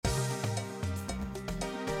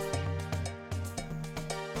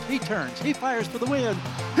He turns. He fires for the win.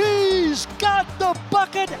 He's got the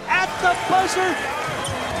bucket at the buzzer.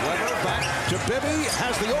 Weber back to Bibby.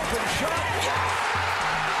 Has the open shot.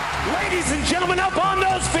 Ladies and gentlemen, up on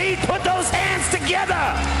those feet. Put those hands together.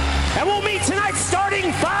 And we'll meet tonight's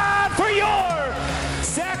starting five for your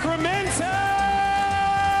Sacramento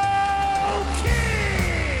Kings.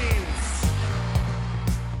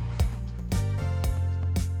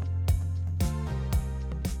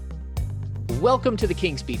 Welcome to the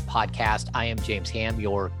Kings Beat podcast. I am James Ham,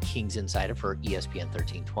 your Kings insider for ESPN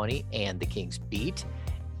 1320 and the Kings Beat.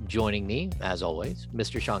 Joining me, as always,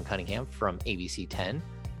 Mr. Sean Cunningham from ABC 10.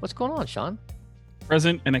 What's going on, Sean?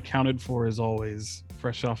 Present and accounted for as always.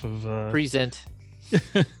 Fresh off of Present.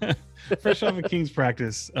 fresh off of Kings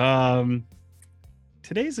practice.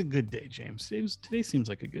 Today's a good day, James. Today seems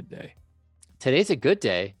like a good day. Today's a good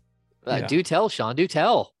day. Yeah. Do tell, Sean. Do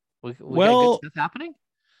tell. We got good stuff happening.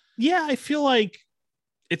 Yeah, I feel like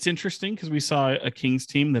it's interesting because we saw a Kings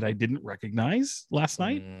team that I didn't recognize last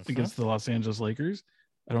night against the Los Angeles Lakers.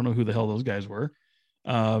 I don't know who the hell those guys were.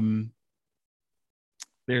 There's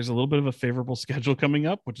a little bit of a favorable schedule coming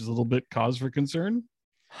up, which is a little bit cause for concern.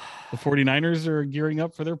 The 49ers are gearing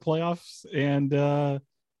up for their playoffs, and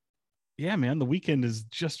yeah, man, the weekend is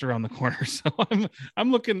just around the corner. So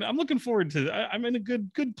I'm looking forward to it. I'm in a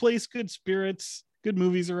good place, good spirits, good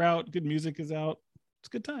movies are out, good music is out. It's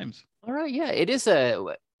good times. All right, yeah, it's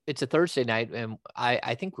a Thursday night, and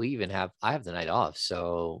I think I have the night off.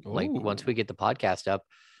 So like once we get the podcast up,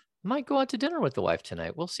 I might go out to dinner with the wife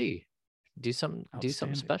tonight. We'll see. Do something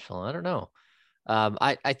special. I don't know.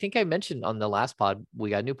 I think I mentioned on the last pod, we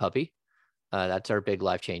got a new puppy. That's our big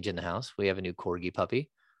life change in the house. We have a new corgi puppy.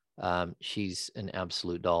 She's an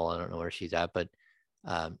absolute doll. I don't know where she's at, but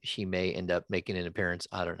she may end up making an appearance.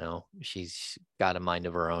 I don't know. She's got a mind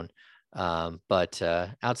of her own. But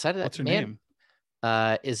outside of that, what's her name?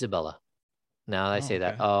 Isabella. Now that I say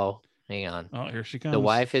that, hang on. Oh, here she comes. The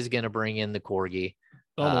wife is going to bring in the corgi.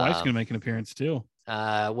 Oh, the wife's going to make an appearance too.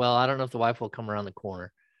 Well, I don't know if the wife will come around the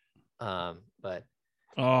corner. But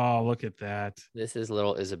oh, look at that. This is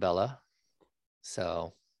little Isabella.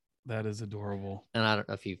 So that is adorable. And I don't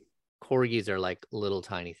know if corgis are like little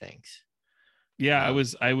tiny things. Yeah, I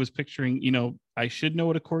was picturing, I should know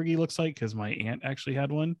what a corgi looks like because my aunt actually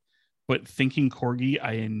had one. But thinking corgi,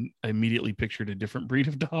 I immediately pictured a different breed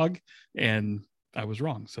of dog, and I was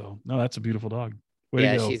wrong. So no, that's a beautiful dog. Way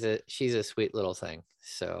to go. she's a sweet little thing.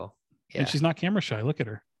 So yeah. And she's not camera shy. Look at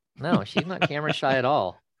her. No, she's not camera shy at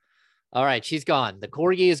all. All right, she's gone. The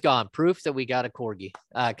corgi is gone. Proof that we got a corgi.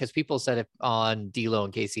 Because people said it on D-Lo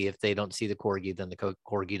and Casey, if they don't see the corgi, then the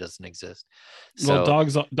corgi doesn't exist. So,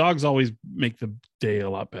 well, dogs always make the day a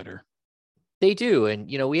lot better. They do, and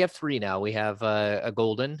we have three now. We have a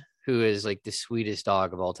golden, who is like the sweetest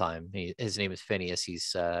dog of all time. His name is Phineas.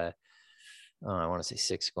 He's I want to say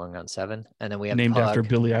 6 going on 7. And then we have named Pug. After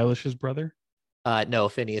Billie Eilish's brother. No,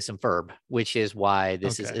 Phineas and Ferb, which is why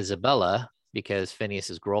this is Isabella, because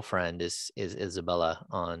Phineas's girlfriend is Isabella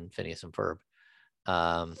on Phineas and Ferb.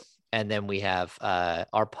 And then we have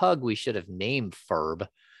our pug. We should have named Ferb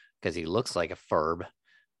because he looks like a Ferb,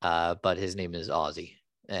 but his name is Ozzy,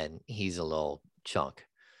 and he's a little chunk.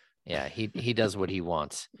 Yeah, he does what he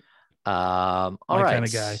wants. All right, kind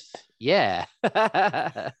of guy. Yeah.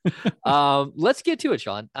 Let's get to it,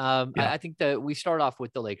 Sean. Yeah. I think that we start off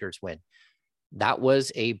with the Lakers win. That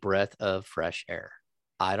was a breath of fresh air.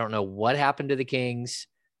 I don't know what happened to the Kings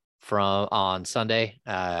on Sunday.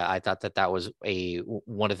 I thought that was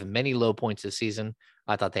one of the many low points this season.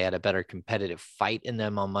 I thought they had a better competitive fight in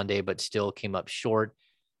them on Monday, but still came up short.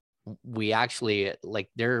 We actually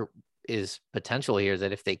there is potential here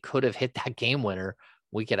that if they could have hit that game winner,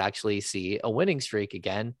 we could actually see a winning streak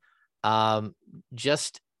again.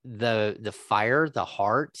 Just the fire, the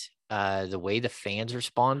heart, the way the fans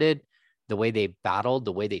responded, the way they battled,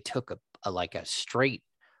 the way they took a straight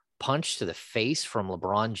punch to the face from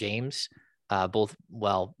LeBron James,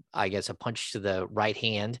 I guess a punch to the right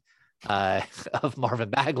hand of Marvin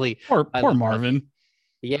Bagley. Poor Marvin.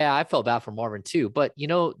 Yeah, I felt bad for Marvin too. But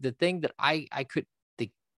the thing that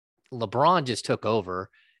LeBron just took over,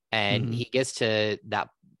 and he gets to that.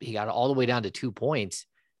 He got all the way down to 2 points,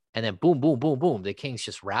 and then boom, boom, boom, boom. The Kings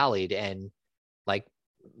just rallied and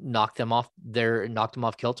knocked them off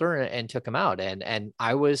kilter and took them out. And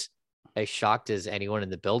I was as shocked as anyone in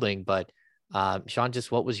the building. But Sean,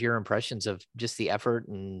 just what was your impressions of just the effort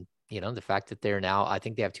and the fact that they're now? I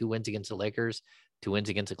think they have 2 wins against the Lakers, 2 wins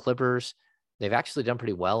against the Clippers. They've actually done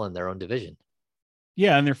pretty well in their own division.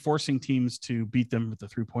 Yeah, and they're forcing teams to beat them with the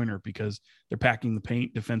 3-pointer because they're packing the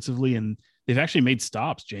paint defensively, and they've actually made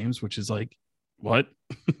stops, James, which is what?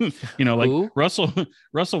 Like Who? Russell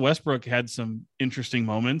Westbrook had some interesting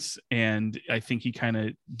moments, and I think he kind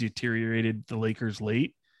of deteriorated the Lakers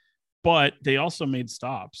late, but they also made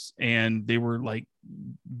stops, and they were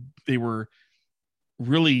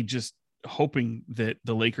really just hoping that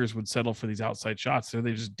the Lakers would settle for these outside shots. So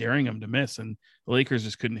they're just daring them to miss, and the Lakers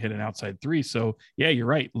just couldn't hit an outside three. So yeah, you're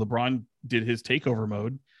right. LeBron did his takeover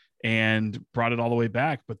mode and brought it all the way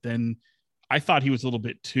back. But then I thought he was a little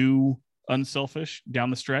bit too unselfish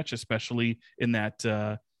down the stretch, especially in that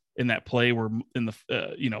play where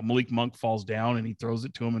Malik Monk falls down and he throws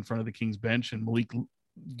it to him in front of the Kings bench, and Malik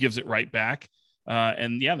gives it right back.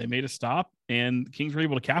 And yeah, they made a stop, and the Kings were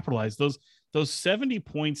able to capitalize. Those 70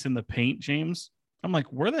 points in the paint, James, I'm like,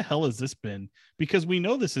 where the hell has this been? Because we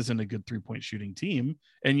know this isn't a good 3-point shooting team,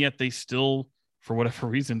 and yet they still, for whatever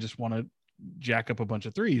reason, just want to jack up a bunch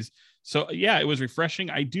of threes. So yeah, it was refreshing.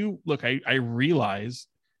 I realize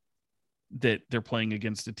that they're playing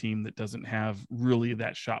against a team that doesn't have really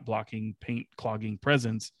that shot blocking, paint clogging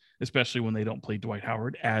presence, especially when they don't play Dwight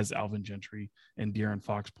Howard, as Alvin Gentry and De'Aaron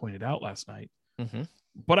Fox pointed out last night. Mm-hmm.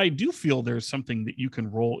 But I do feel there's something that you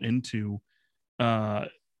can roll into other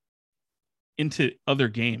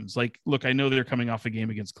games. Like, look, I know they're coming off a game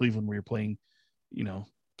against Cleveland where you're playing,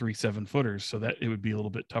 3 7-footers, so that it would be a little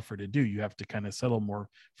bit tougher to do. You have to kind of settle more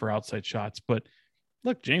for outside shots. But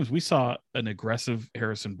look, James, we saw an aggressive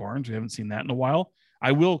Harrison Barnes. We haven't seen that in a while.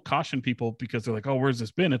 I will caution people because they're like, oh, where's this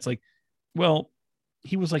been? It's like, well,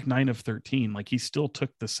 he was like 9 of 13. Like, he still took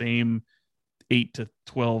the same 8 to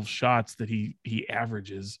 12 shots that he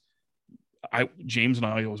averages. James and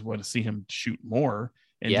I always want to see him shoot more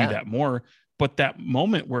and do that more. But that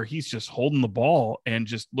moment where he's just holding the ball and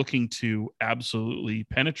just looking to absolutely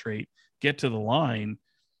penetrate, get to the line,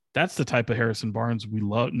 that's the type of Harrison Barnes we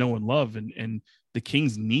know and love. And the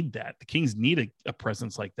Kings need that. The Kings need a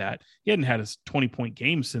presence like that. He hadn't had his 20-point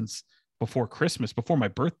game since before Christmas, before my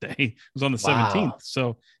birthday. It was on the 17th.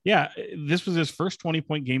 So yeah, this was his first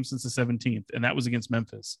 20-point game since the 17th, and that was against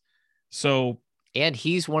Memphis. And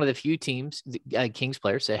he's one of the few teams, Kings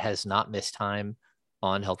players, that has not missed time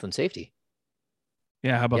on health and safety.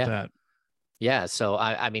 Yeah, how about that? Yeah, so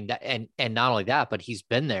I mean, that, and not only that, but he's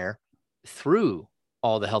been there through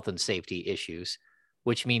all the health and safety issues,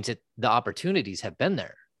 which means that the opportunities have been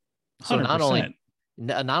there. So 100%.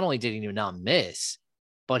 not only did he not miss,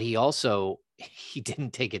 but he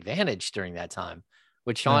didn't take advantage during that time.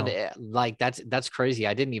 Which Sean, that's crazy.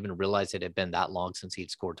 I didn't even realize it had been that long since he'd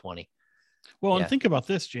scored 20. Well, and think about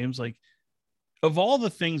this, James, like, of all the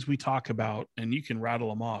things we talk about, and you can rattle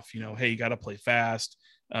them off, hey, you got to play fast.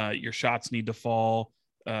 Your shots need to fall.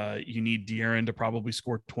 You need De'Aaron to probably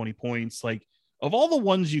score 20 points. Like, of all the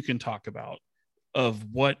ones you can talk about of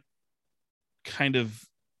what kind of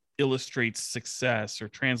illustrates success or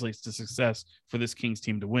translates to success for this Kings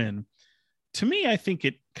team to win, to me, I think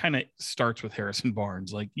it kind of starts with Harrison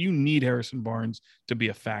Barnes. Like, you need Harrison Barnes to be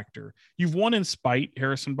a factor. You've won in spite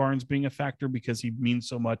Harrison Barnes being a factor because he means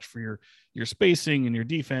so much for your spacing and your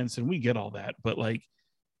defense, and we get all that. But like,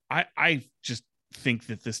 I just think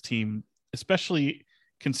that this team, especially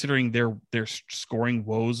considering their scoring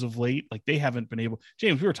woes of late, like, they haven't been able.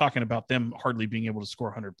 James, we were talking about them hardly being able to score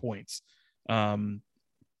 100 points, and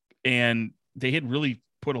they had really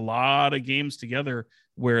put a lot of games together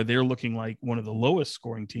where they're looking like one of the lowest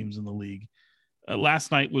scoring teams in the league.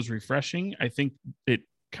 Last night was refreshing. I think it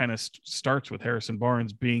kind of starts with Harrison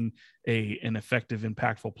Barnes being an effective,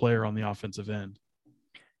 impactful player on the offensive end.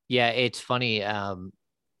 Yeah, it's funny.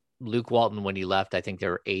 Luke Walton, when he left, I think they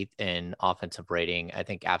were 8th in offensive rating. I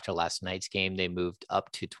think after last night's game, they moved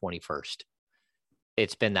up to 21st.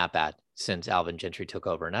 It's been that bad since Alvin Gentry took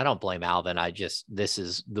over. And I don't blame Alvin. This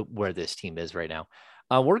is where this team is right now.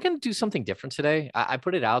 We're going to do something different today. I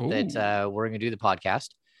put it out that we're going to do the podcast,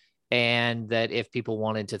 and that if people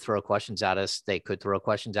wanted to throw questions at us, they could throw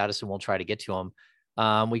questions at us, and we'll try to get to them.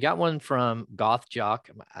 We got one from Goth Jock.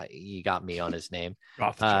 You got me on his name.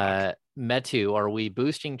 Goth Jock. Metu, are we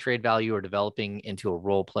boosting trade value or developing into a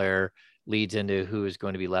role player? Leads into who is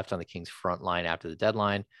going to be left on the Kings front line after the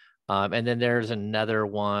deadline. And then there's another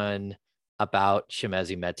one about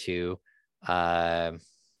Shemezi Metu.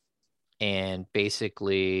 And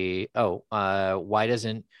basically, why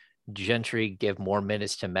doesn't Gentry give more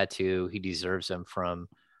minutes to Metu? He deserves them, from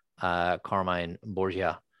Carmine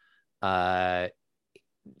Borgia.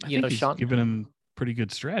 He's Sean, given him pretty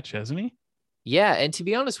good stretch, hasn't he? Yeah, and to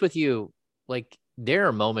be honest with you, like, there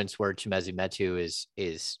are moments where Shemezi Metu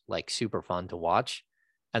is like super fun to watch,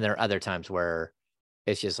 and there are other times where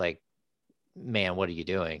it's just like, man, what are you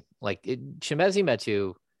doing? Like, Shemezi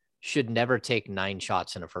Metu should never take 9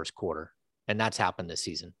 shots in the first quarter. And that's happened this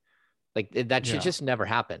season. Like that should just never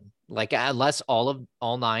happen. Like unless all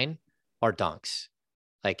 9 are dunks,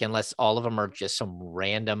 like unless all of them are just some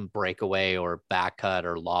random breakaway or back cut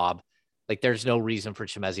or lob, like there's no reason for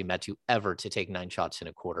Chimezie Metu ever to take 9 shots in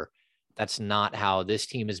a quarter. That's not how this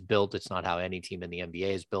team is built. It's not how any team in the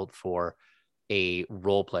NBA is built for a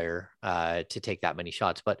role player to take that many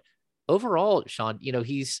shots. But overall, Sean,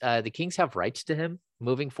 he's the Kings have rights to him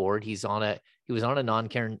moving forward. He was on a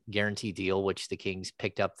non-guarantee deal, which the Kings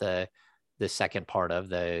picked up the second part of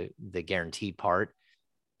the guaranteed part.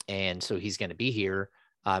 And so he's going to be here.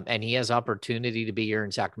 And he has opportunity to be here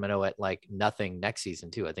in Sacramento at like nothing next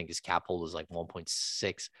season too. I think his cap hold is like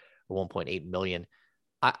 1.6 or 1.8 million.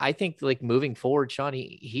 I think like moving forward, Sean,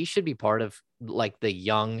 he should be part of like the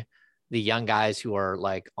young guys who are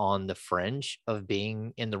like on the fringe of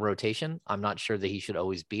being in the rotation. I'm not sure that he should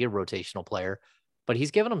always be a rotational player, but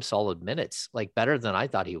he's given them solid minutes, like better than I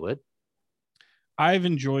thought he would. I've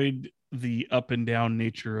enjoyed the up and down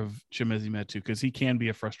nature of Chimezie Metu because he can be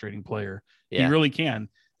a frustrating player. Yeah. He really can.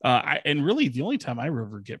 And really the only time I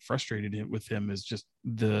ever get frustrated with him is just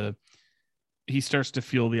he starts to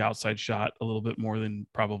feel the outside shot a little bit more than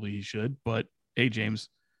probably he should. But hey, James,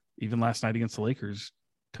 even last night against the Lakers,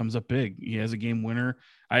 comes up big. He has a game winner.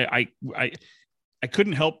 I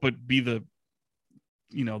couldn't help but be the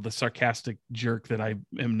sarcastic jerk that I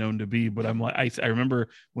am known to be. But I'm like, I remember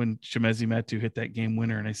when Chimezie Metu hit that game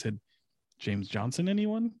winner, and I said, James Johnson,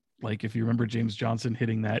 anyone? Like, if you remember James Johnson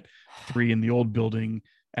hitting that 3 in the old building,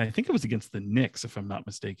 and I think it was against the Knicks, if I'm not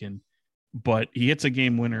mistaken. But he hits a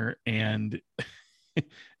game winner, and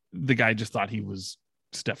the guy just thought he was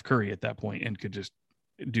Steph Curry at that point and could just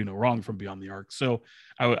do no wrong from beyond the arc. So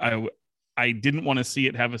I didn't want to see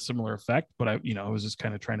it have a similar effect, but I was just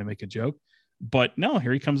kind of trying to make a joke. But no,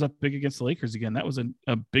 here he comes up big against the Lakers again. That was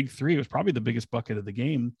a big 3. It was probably the biggest bucket of the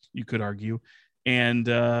game, you could argue. And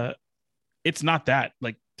it's not that.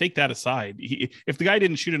 Like, take that aside. If the guy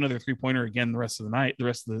didn't shoot another 3-pointer again the rest of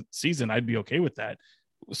the season, I'd be okay with that.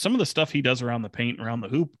 Some of the stuff he does around the paint, around the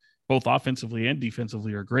hoop, both offensively and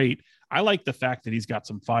defensively, are great. I like the fact that he's got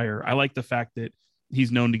some fire. I like the fact that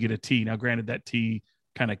he's known to get a tee. Now, granted, that tee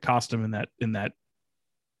kind of cost him in that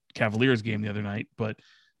Cavaliers game the other night, but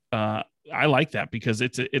I like that because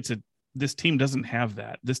this team doesn't have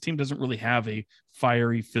that. This team doesn't really have a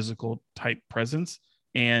fiery physical type presence,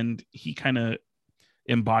 and he kind of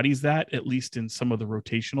embodies that, at least in some of the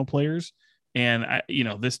rotational players. And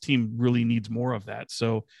this team really needs more of that.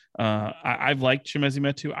 So I've liked Chimezie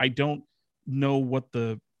Metu. I don't know what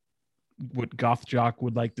Goth Jock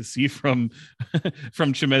would like to see from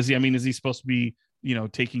Chimezie. I mean, is he supposed to be,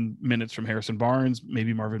 taking minutes from Harrison Barnes,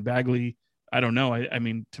 maybe Marvin Bagley? I don't know. I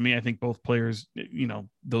mean, to me, I think both players,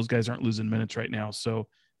 those guys aren't losing minutes right now. So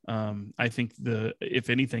I think if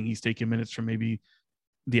anything, he's taking minutes from maybe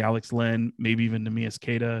the Alex Len, maybe even Neemias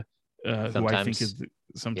Queta, who I think is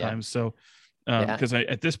sometimes. Yeah. So because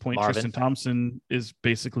at this point, Marvin. Tristan Thompson is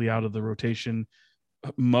basically out of the rotation.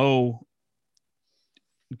 Mo,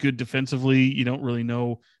 good defensively. You don't really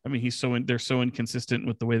know. I mean, they're so inconsistent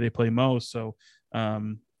with the way they play Mo. So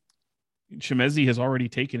Chimezie has already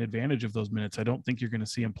taken advantage of those minutes. I don't think you're going to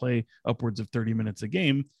see him play upwards of 30 minutes a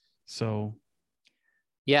game. So,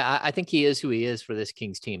 yeah, I think he is who he is for this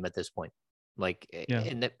Kings team at this point. Like,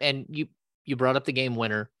 yeah. And you brought up the game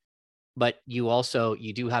winner, but you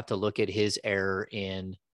do have to look at his error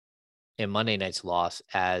in Monday night's loss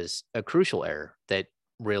as a crucial error that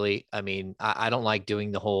really, I mean, I don't like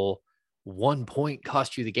doing the whole 1 point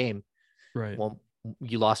cost you the game. Right. Well,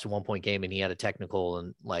 you lost a 1 point game and he had a technical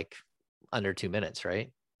in like under 2 minutes,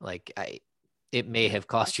 right? Like it may have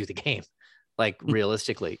cost you the game. Like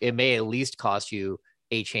realistically, it may at least cost you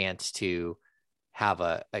a chance to have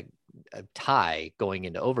a tie going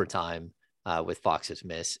into overtime with Fox's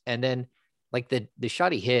miss. And then like the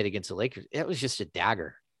shot he hit against the Lakers, it was just a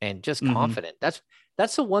dagger and just confident.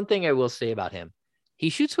 That's the one thing I will say about him. He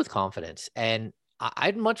shoots with confidence, and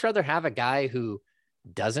I'd much rather have a guy who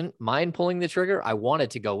doesn't mind pulling the trigger. I want it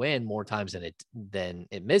to go in more times than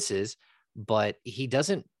it misses, but he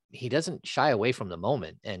doesn't shy away from the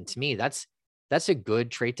moment. And to me, that's a good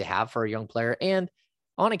trait to have for a young player. And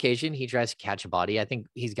on occasion, he tries to catch a body. I think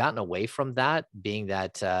he's gotten away from that, being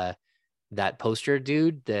that poster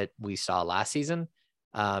dude that we saw last season.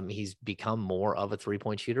 He's become more of a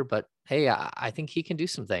 3-point shooter, but hey, I think he can do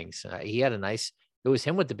some things. He had it was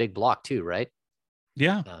him with the big block too, right?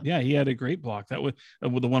 Yeah. He had a great block. That was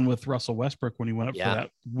the one with Russell Westbrook when he went up for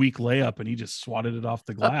that weak layup and he just swatted it off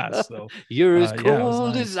the glass. So you're as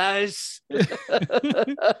cold as ice.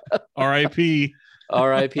 R.I.P.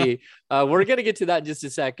 R.I.P. We're going to get to that in just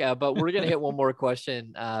a sec, but we're going to hit one more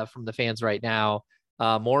question from the fans right now.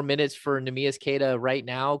 More minutes for Nemias Keita right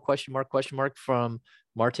now? Question mark from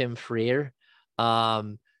Martin Freire.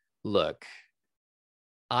 Look,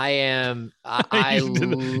 I you just did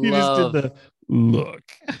love the look.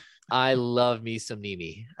 I love me some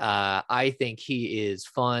Nemi. I think he is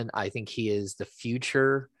fun. I think he is the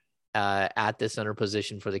future at the center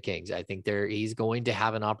position for the Kings. I think he's going to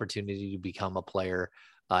have an opportunity to become a player.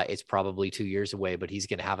 It's probably 2 years away, but he's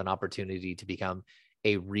going to have an opportunity to become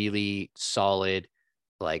a really solid,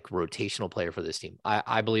 like, rotational player for this team.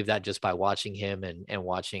 I believe that just by watching him and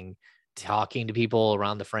talking to people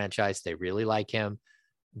around the franchise. They really like him.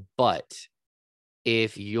 But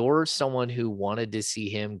if you're someone who wanted to see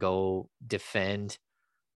him go defend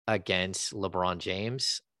against LeBron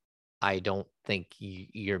James, I don't think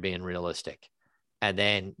you're being realistic. And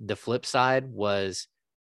then the flip side was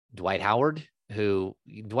Dwight Howard,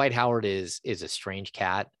 Dwight Howard is a strange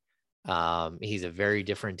cat. He's a very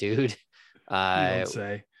different dude. You don't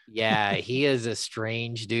say. Yeah, he is a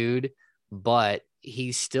strange dude, but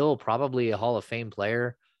he's still probably a Hall of Fame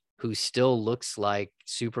player who still looks like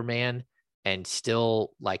Superman and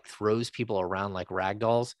still like throws people around like rag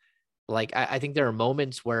dolls. Like, I think there are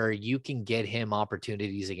moments where you can get him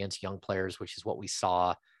opportunities against young players, which is what we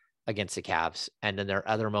saw against the Cavs. And then there are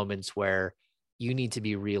other moments where you need to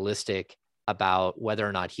be realistic about whether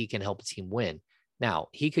or not he can help a team win. Now,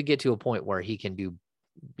 he could get to a point where he can do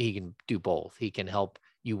both. He can help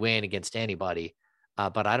you win against anybody.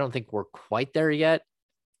 But I don't think we're quite there yet.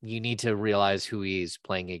 You need to realize who he's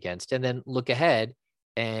playing against and then look ahead.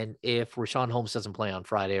 And if Rashawn Holmes doesn't play on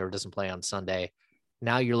Friday or doesn't play on Sunday,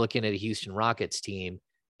 now you're looking at a Houston Rockets team.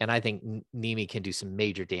 And I think Nemi can do some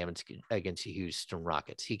major damage against the Houston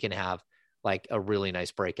Rockets. He can have like a really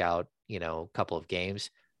nice breakout, couple of games.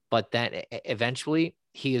 But then eventually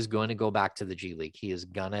he is going to go back to the G League. He is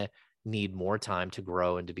going to need more time to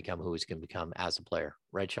grow and to become who he's going to become as a player.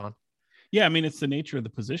 Right, Sean? Yeah, I mean, it's the nature of the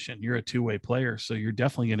position. You're a two-way player, so you're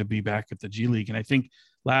definitely going to be back at the G League. And I think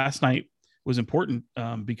last night was important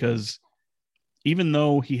because even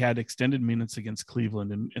though he had extended minutes against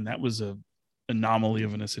Cleveland, and that was a anomaly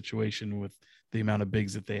of in a situation with the amount of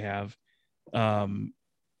bigs that they have. And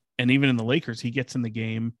even in the Lakers, he gets in the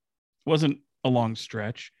game. It wasn't a long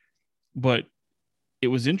stretch, but it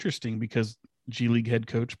was interesting because G League head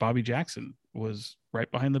coach Bobby Jackson was right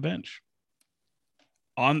behind the bench,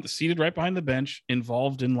 seated right behind the bench,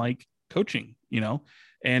 involved in like coaching,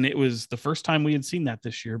 and it was the first time we had seen that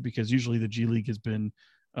this year because usually the G League has been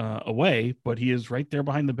away, but he is right there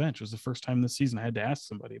behind the bench. It was the first time this season I had to ask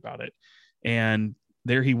somebody about it. And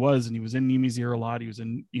there he was, and he was in Nemi's ear a lot. He was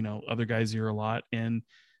in, other guys' ear a lot. And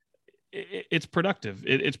it's productive.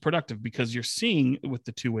 It's productive because you're seeing with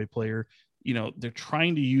the two-way player, they're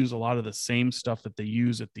trying to use a lot of the same stuff that they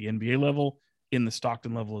use at the NBA level, in the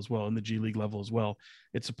Stockton level as well, in the G League level as well.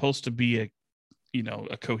 It's supposed to be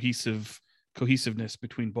a cohesiveness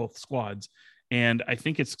between both squads. And I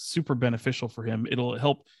think it's super beneficial for him. It'll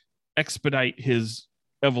help expedite his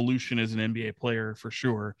evolution as an NBA player for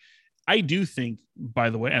sure. I do think, by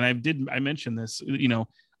the way, and I mentioned this,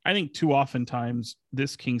 I think too often times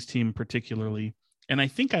this Kings team particularly, and I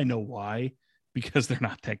think I know why, because they're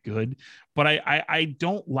not that good, but I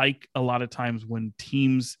don't like a lot of times when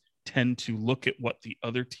teams tend to look at what the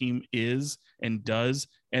other team is and does,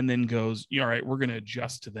 and then goes, all right, we're going to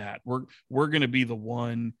adjust to that. We're going to be the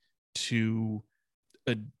one to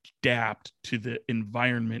adapt to the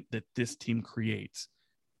environment that this team creates.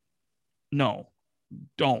 No,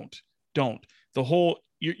 don't. The whole,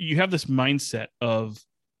 you have this mindset of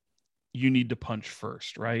you need to punch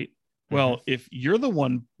first, right? Mm-hmm. Well, if you're the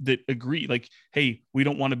one that agree, like, hey, we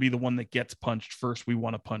don't want to be the one that gets punched first, we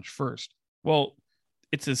want to punch first. Well,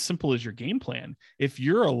 it's as simple as your game plan. If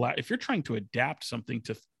you're trying to adapt something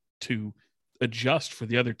to adjust for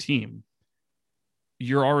the other team,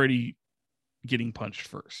 you're already getting punched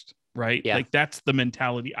first, right? Yeah. Like that's the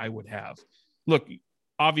mentality I would have. Look,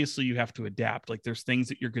 obviously you have to adapt. Like there's things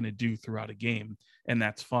that you're going to do throughout a game, and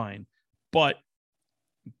that's fine. But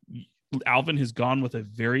Alvin has gone with a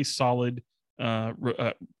very solid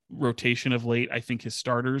rotation of late. I think his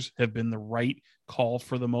starters have been the right call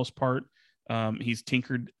for the most part. He's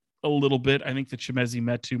tinkered a little bit. I think the Chimezie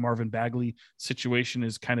Metu, Marvin Bagley situation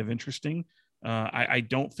is kind of interesting. I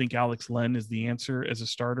don't think Alex Len is the answer as a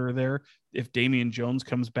starter there. If Damian Jones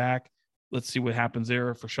comes back, let's see what happens there.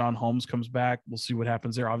 If Rashawn Holmes comes back, we'll see what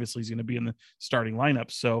happens there. Obviously, he's going to be in the starting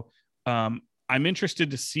lineup. So I'm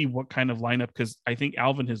interested to see what kind of lineup, because I think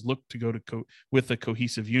Alvin has looked to go to with a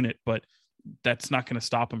cohesive unit, but that's not going to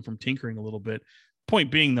stop him from tinkering a little bit.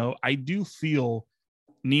 Point being, though, I do feel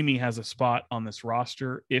Nemi has a spot on this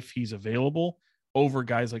roster if he's available over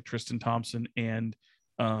guys like Tristan Thompson and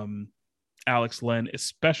Alex Len,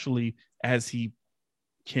 especially as he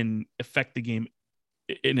can affect the game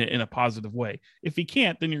in a positive way. If he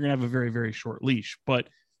can't, then you're gonna have a very, very short leash. But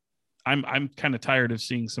I'm kind of tired of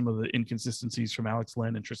seeing some of the inconsistencies from Alex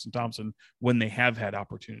Len and Tristan Thompson when they have had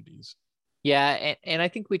opportunities. Yeah, and I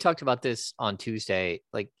think we talked about this on Tuesday.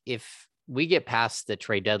 Like, if we get past the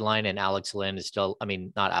trade deadline and Alex Lynn is still, I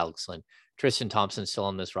mean, not Alex Lynn, Tristan Thompson still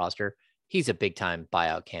on this roster, he's a big time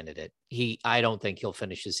buyout candidate. I don't think he'll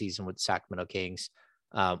finish the season with Sacramento Kings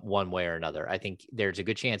one way or another. I think there's a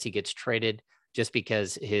good chance he gets traded just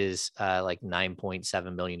because his like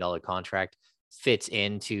 $9.7 million contract fits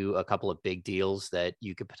into a couple of big deals that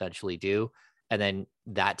you could potentially do. And then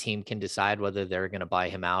that team can decide whether they're going to buy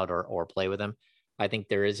him out or play with him. I think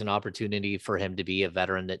there is an opportunity for him to be a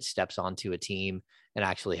veteran that steps onto a team and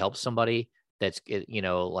actually helps somebody that's,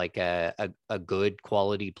 like a good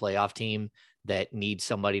quality playoff team that needs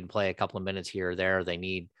somebody to play a couple of minutes here or there. They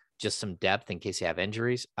need just some depth in case they have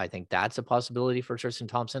injuries. I think that's a possibility for Tristan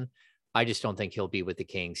Thompson. I just don't think he'll be with the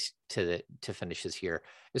Kings to finish this year,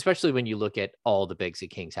 especially when you look at all the bigs the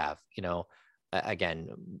Kings have. Again,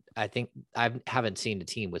 I think I haven't seen a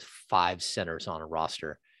team with 5 centers on a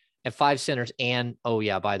roster, and 5 centers. And, oh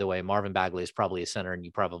yeah, by the way, Marvin Bagley is probably a center, and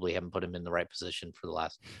you probably haven't put him in the right position for the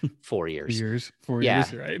last 4 years. 4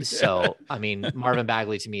 years, right? So, I mean, Marvin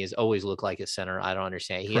Bagley to me has always looked like a center. I don't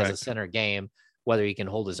understand. He has a center game. Whether he can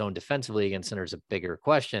hold his own defensively against center is a bigger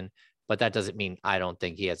question, but that doesn't mean I don't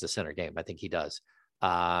think he has a center game. I think he does.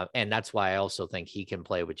 And that's why I also think he can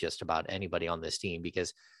play with just about anybody on this team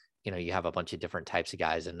because, you have a bunch of different types of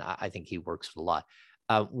guys, and I think he works with a lot.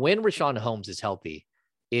 When Richaun Holmes is healthy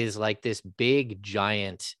is like this big,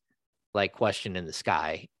 giant, like question in the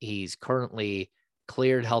sky. He's currently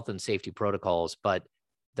cleared health and safety protocols, but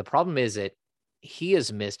the problem is that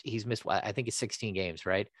he's missed, I think it's 16 games,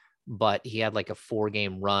 right? But he had like a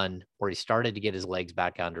 4-game run where he started to get his legs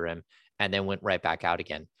back under him and then went right back out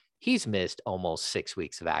again. He's missed almost 6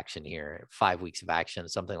 weeks of action here, 5 weeks of action,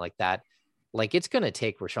 something like that. Like, it's going to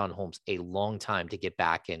take Richaun Holmes a long time to get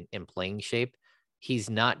back in playing shape. He's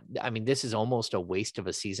not, I mean, this is almost a waste of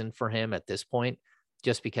a season for him at this point,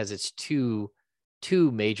 just because it's two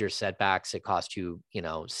major setbacks that cost you,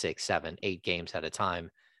 6, 7, 8 games at a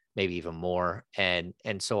time, maybe even more. And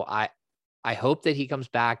so I hope that he comes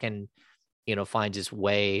back and, finds his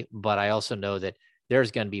way, but I also know that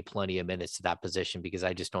there's going to be plenty of minutes to that position because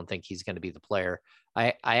I just don't think he's going to be the player.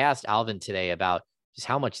 I asked Alvin today about just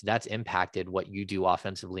how much that's impacted what you do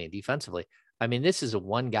offensively and defensively. I mean, this is a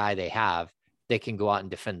one guy they have that can go out and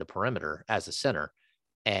defend the perimeter as a center,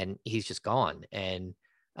 and he's just gone. And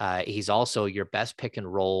he's also your best pick and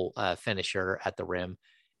roll finisher at the rim.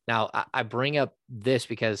 Now, I bring up this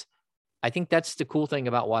because I think that's the cool thing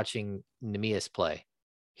about watching Neemias play.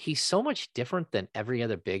 He's so much different than every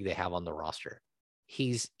other big they have on the roster.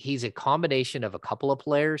 He's a combination of a couple of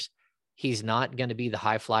players. He's not going to be the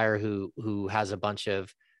high flyer who has a bunch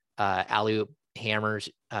of alley-oop hammers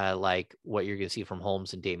like what you're going to see from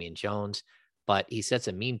Holmes and Damian Jones, but he sets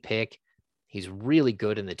a mean pick. He's really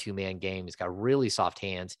good in the 2-man game. He's got really soft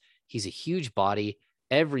hands. He's a huge body.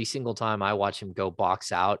 Every single time I watch him go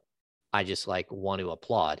box out, I just want to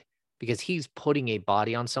applaud because he's putting a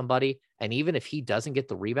body on somebody. And even if he doesn't get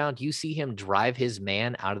the rebound, you see him drive his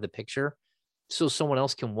man out of the picture so someone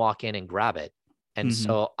else can walk in and grab it. And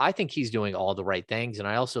so I think he's doing all the right things. And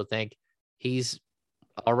I also think he's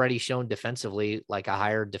already shown defensively like a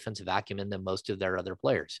higher defensive acumen than most of their other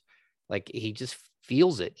players. Like, he just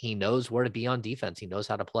feels it. He knows where to be on defense. He knows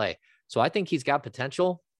how to play. So I think he's got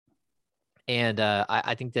potential. And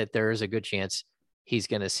I think that there is a good chance he's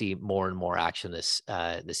going to see more and more action this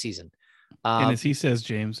season. And as he says,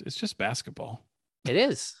 James, it's just basketball. It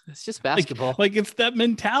is. It's just basketball. Like it's that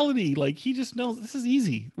mentality. Like, he just knows this is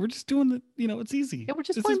easy. We're just doing it. It's easy. Yeah, we're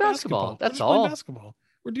just playing basketball. That's all. Basketball.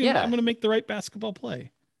 We're doing. I'm going to make the right basketball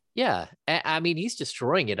play. Yeah, I mean, he's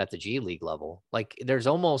destroying it at the G League level. Like, there's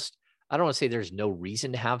almost, I don't want to say there's no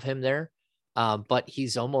reason to have him there, but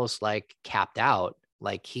he's almost like capped out.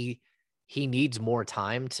 Like, he needs more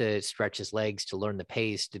time to stretch his legs, to learn the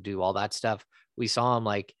pace, to do all that stuff. We saw him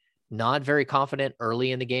not very confident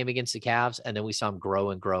early in the game against the Cavs. And then we saw him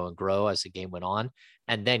grow and grow and grow as the game went on.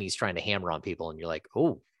 And then he's trying to hammer on people. And you're like,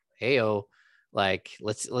 oh, hey-oh,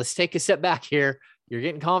 let's take a step back here. You're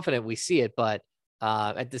getting confident. We see it. But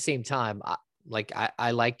at the same time,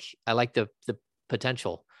 I like the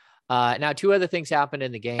potential. Now, 2 other things happened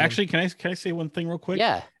in the game. Actually, can I say one thing real quick?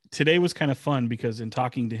 Yeah. Today was kind of fun because in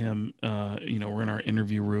talking to him, we're in our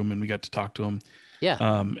interview room and we got to talk to him.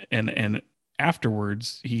 Yeah. And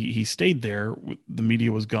afterwards he stayed there. The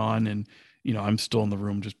media was gone and I'm still in the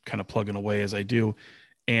room just kind of plugging away as I do.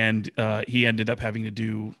 and he ended up having to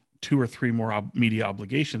do 2 or 3 more media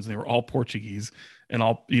obligations, and they were all Portuguese and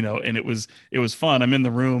all, and it was fun. I'm in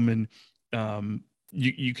the room, and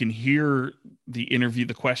you can hear the interview,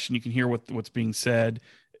 the question, you can hear what's being said.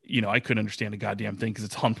 I couldn't understand a goddamn thing because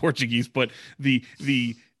it's all in Portuguese, but the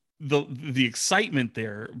excitement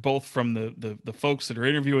there, both from the folks that are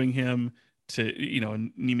interviewing him to,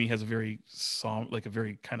 and Nimi has a very a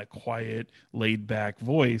very kind of quiet, laid back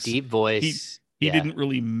voice, deep voice. He didn't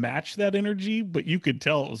really match that energy, but you could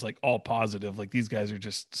tell it was like all positive. Like these guys are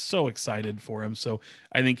just so excited for him. So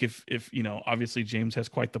I think if obviously James has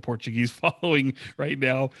quite the Portuguese following right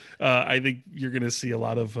now, I think you're going to see a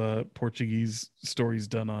lot of Portuguese stories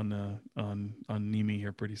done on Nimi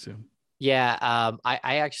here pretty soon. Yeah.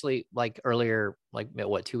 I actually, like earlier, like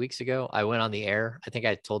what, 2 weeks ago, I went on the air. I think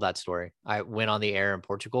I told that story. I went on the air in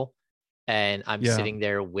Portugal, and I'm sitting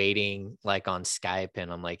there waiting, like on Skype,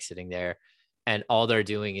 and I'm like sitting there, and all they're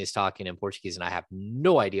doing is talking in Portuguese, and I have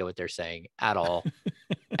no idea what they're saying at all.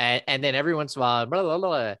 and then every once in a while, blah, blah,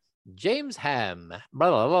 blah, James Ham, blah,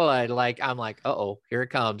 blah, blah, like I'm like, uh-oh, here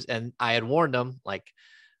it comes. And I had warned them, like,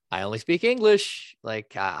 I only speak English.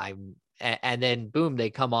 Like and then boom,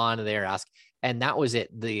 they come on and they're asking, and that was it.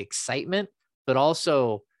 The excitement, but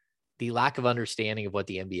also the lack of understanding of what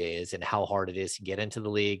the NBA is and how hard it is to get into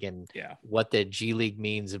the league, and what the G League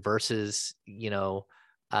means versus,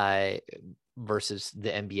 versus the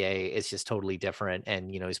NBA is just totally different.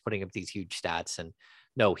 And, he's putting up these huge stats, and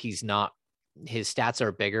no, he's not. His stats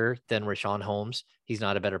are bigger than Richaun Holmes. He's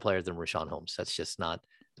not a better player than Richaun Holmes. That's just not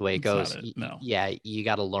the way it goes. No. Yeah. You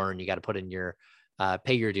got to learn, you got to put in your,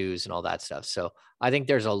 pay your dues and all that stuff. So I think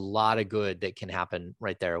there's a lot of good that can happen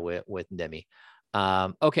right there with Demi.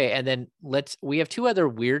 Okay. And then we have 2 other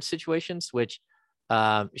weird situations, which,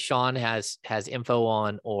 Sean has info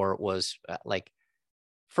on, or was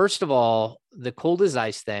first of all, the cold as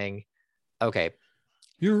ice thing. Okay.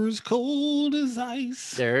 You're as cold as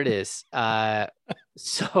ice. There it is.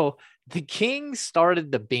 So the Kings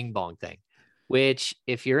started the bing bong thing, which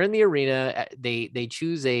if you're in the arena, they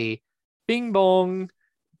choose a bing bong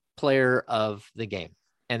player of the game.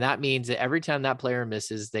 And that means that every time that player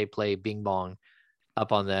misses, they play bing bong up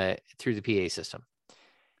through the PA system.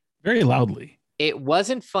 Very loudly. It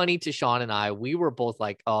wasn't funny to Sean and I. We were both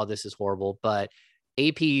like, oh, this is horrible. But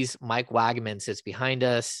AP's Mike Wagaman sits behind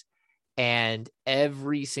us, and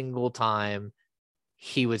every single time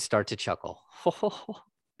he would start to chuckle.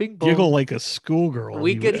 Bing bong. Giggle like a schoolgirl.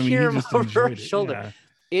 We could hear him over his shoulder. Yeah.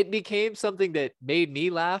 It became something that made me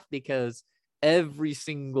laugh, because every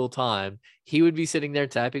single time he would be sitting there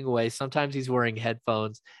typing away. Sometimes he's wearing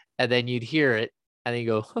headphones, and then you'd hear it, and then you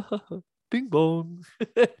go, bing bong.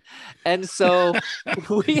 And so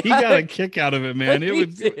he got a kick out of it, man. It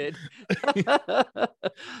was did.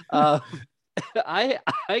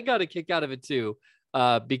 I got a kick out of it too,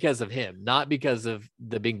 because of him, not because of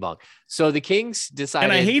the bing bong. So the Kings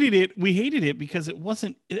decided, and I hated it. We hated it because it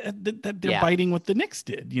wasn't that they're biting what the Knicks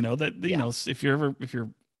did. If you're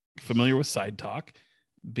familiar with side talk,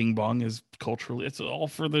 bing bong is culturally, it's all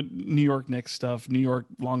for the New York Knicks stuff, New York,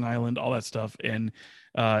 Long Island, all that stuff. And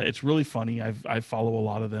it's really funny. I follow a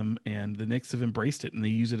lot of them, and the Knicks have embraced it, and they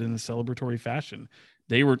use it in a celebratory fashion.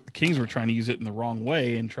 The Kings were trying to use it in the wrong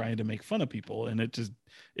way and trying to make fun of people, and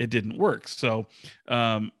it didn't work. So,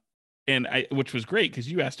 which was great,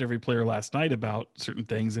 because you asked every player last night about certain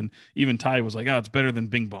things, and even Ty was like, "Oh, it's better than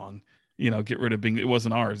bing bong. Get rid of bing. It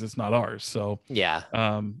wasn't ours. It's not ours." So yeah,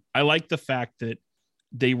 I like the fact that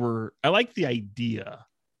I like the idea.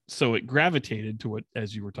 So it gravitated to what,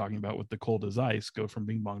 as you were talking about with the cold as ice, go from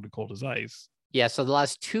bing bong to cold as ice. Yeah. So the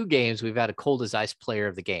last 2 games, we've had a cold as ice player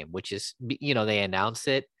of the game, which is, they announce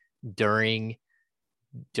it during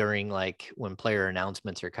like when player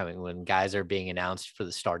announcements are coming, when guys are being announced for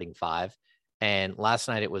the starting 5. And last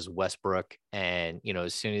night it was Westbrook. And,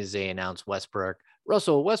 as soon as they announced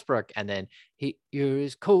Russell Westbrook, and then you're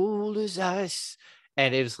as cold as ice.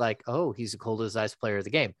 And it was like, oh, he's the cold as ice player of the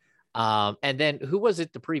game. And then who was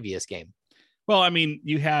it the previous game? Well, I mean,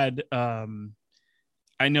 you had,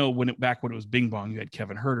 I know when it was bing bong, you had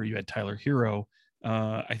Kevin Huerter, you had Tyler Hero.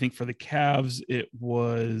 I think for the Cavs, it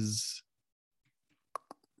was,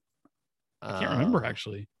 I can't remember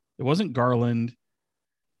actually. It wasn't Garland.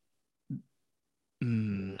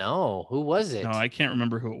 No, who was it? No, I can't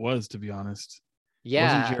remember who it was, to be honest. Yeah.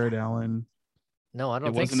 It wasn't Jared Allen. No, I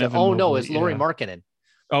don't think so. Oh, no, it's Lauri Markkanen.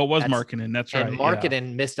 Oh, it was Markkanen. That's right. And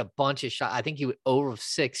Markkanen missed a bunch of shots. I think he was 0 of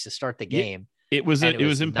 6 to start the game. It was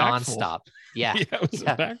impactful. Nonstop. Yeah. It was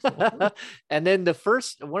impactful. And then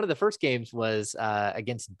one of the first games was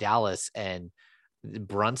against Dallas, and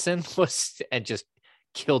Brunson was, and just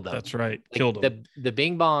killed them. That's right. Like, Killed them. The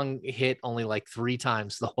Bing Bong hit only like 3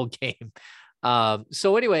 times the whole game.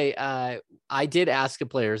 So anyway, I did ask the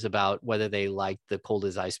players about whether they liked the Cold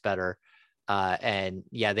as Ice better. And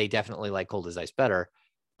yeah, they definitely like Cold as Ice better.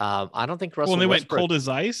 I don't think Russell Well, they Westbrook... went Cold as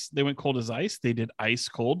Ice. They went Cold as Ice. They did Ice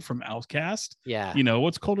Cold from Outcast. Yeah. You know,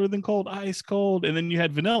 what's colder than cold? Ice cold. And then you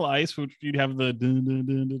had Vanilla Ice, which you'd have the dun, dun,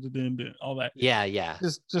 dun, dun, dun, dun, all that. Yeah, yeah.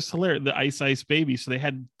 Just hilarious. The Ice Baby. So they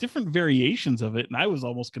had different variations of it. And I was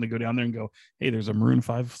almost going to go down there and go, hey, there's a Maroon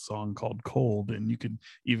 5 song called Cold. And you could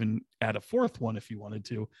even add a fourth one if you wanted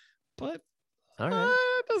to. But all right.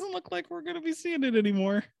 It doesn't look like we're going to be seeing it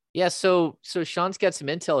anymore. Yeah, so Sean's got some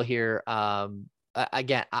intel here.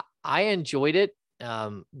 Again, I enjoyed it.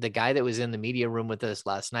 The guy that was in the media room with us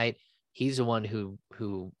last night, he's the one who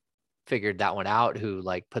figured that one out, who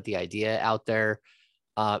like put the idea out there.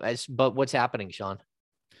 But what's happening, Sean?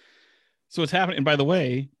 So what's happening? And by the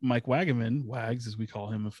way, Mike Wagaman, Wags as we call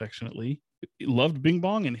him affectionately, loved Bing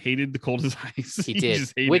Bong and hated the Cold as Ice. He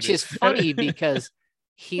did, which is funny because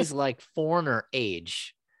he's like Foreigner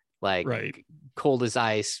age, like right. Cold as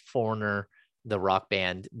Ice, Foreigner, the rock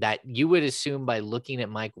band, that you would assume by looking at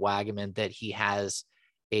Mike Wagaman that he has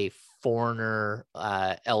a Foreigner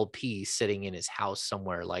LP sitting in his house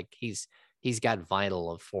somewhere. Like he's got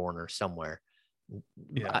vinyl of Foreigner somewhere.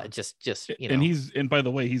 Yeah, just you know. And by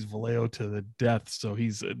the way, he's Vallejo to the death. So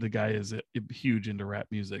the guy is huge into rap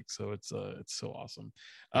music. So it's so awesome.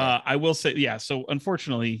 Yeah. I will say, yeah. So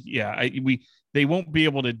unfortunately, yeah, they won't be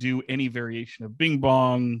able to do any variation of Bing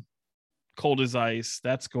Bong, Cold as Ice.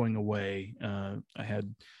 That's going away. I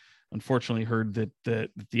had unfortunately heard that the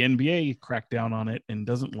NBA cracked down on it and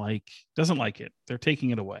doesn't like it. They're taking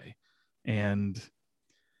it away, and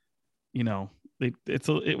you know.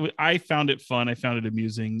 I found it fun. I found it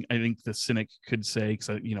amusing. I think the cynic could say, because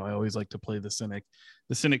I always like to play the cynic.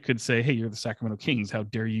 The cynic could say, "Hey, you're the Sacramento Kings. How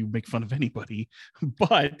dare you make fun of anybody?"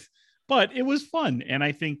 But it was fun, and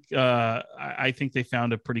I think they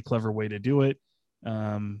found a pretty clever way to do it.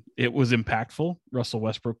 It was impactful. Russell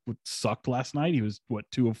Westbrook sucked last night. He was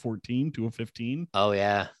 2 of 14, 2 of 15. Oh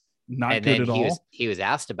yeah, not and good at all. He was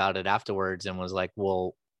asked about it afterwards and was like,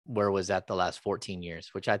 "Well, where was that the last 14 years?"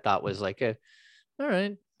 Which I thought was like all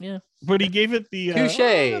right, yeah. But he gave it the touche.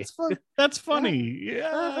 That's fun. That's funny.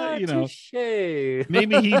 Yeah, touche.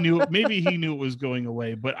 Maybe he knew. Maybe he knew it was going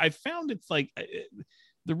away. But I found it's like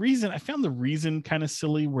the reason kind of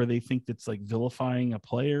silly, where they think it's like vilifying a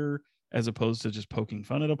player as opposed to just poking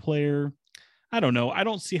fun at a player. I don't know. I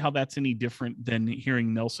don't see how that's any different than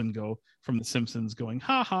hearing Nelson go from The Simpsons going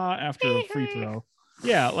 "ha ha" after a free throw.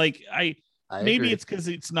 Yeah, like I maybe agree. It's because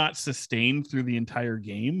it's not sustained through the entire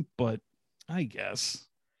game, but I guess.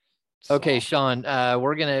 Okay, Sean,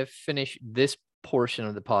 we're going to finish this portion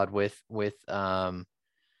of the pod with we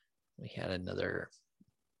had another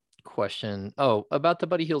question. Oh, about the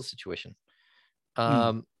Buddy Hield situation.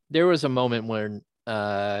 There was a moment when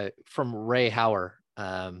from Ray Hauser,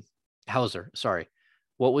 sorry.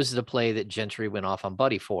 What was the play that Gentry went off on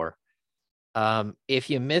Buddy for? If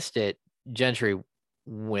you missed it, Gentry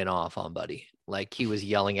went off on Buddy. Like he was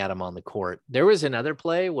yelling at him on the court. There was another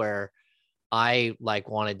play where I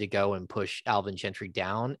wanted to go and push Alvin Gentry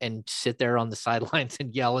down and sit there on the sidelines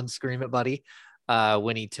and yell and scream at Buddy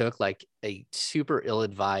when he took like a super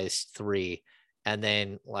ill-advised 3. And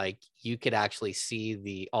then like you could actually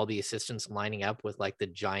see all the assistants lining up with like the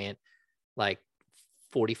giant, like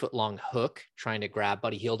 40-foot long hook trying to grab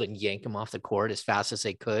Buddy Hield and yank him off the court as fast as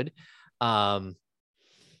they could.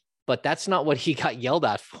 But that's not what he got yelled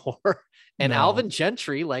at for. And no. Alvin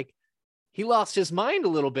Gentry, like, he lost his mind a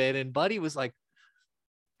little bit, and Buddy was like,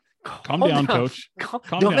 calm down, coach.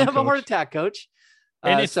 Don't have a heart attack, coach.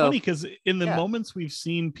 And it's funny because in the moments we've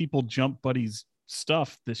seen people jump Buddy's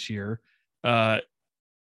stuff this year,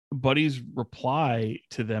 Buddy's reply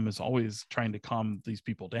to them is always trying to calm these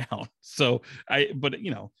people down. So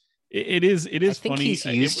it is I think funny. He's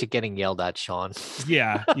used to getting yelled at, Sean.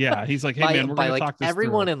 Yeah. He's like, hey man, we're gonna talk this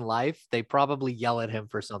everyone through. In life, they probably yell at him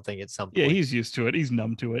for something at some point. Yeah, he's used to it. He's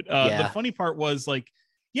numb to it. The funny part was like,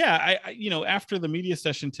 I after the media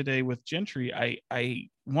session today with Gentry, I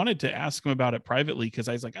wanted to ask him about it privately because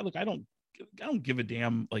I was like, look, I don't give a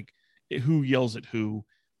damn like who yells at who.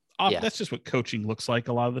 That's just what coaching looks like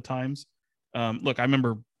a lot of the times. Look, I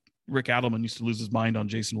remember Rick Adelman used to lose his mind on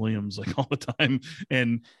Jason Williams like all the time.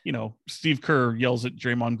 And, Steve Kerr yells at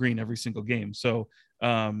Draymond Green every single game. So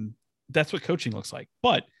that's what coaching looks like.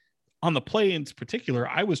 But on the play in particular,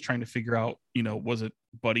 I was trying to figure out, was it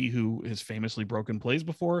Buddy who has famously broken plays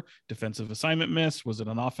before, defensive assignment miss? Was it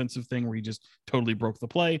an offensive thing where he just totally broke the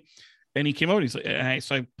play? And he came out, so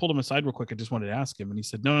I pulled him aside real quick. I just wanted to ask him. And he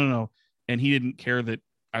said, no. And he didn't care that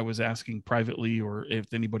I was asking privately or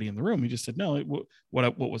if anybody in the room, he just said, no,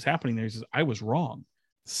 what was happening there is I was wrong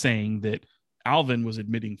saying that Alvin was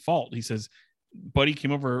admitting fault. He says, Buddy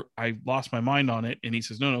came over, I lost my mind on it. And he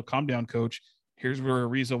says, no, calm down, coach. Here's where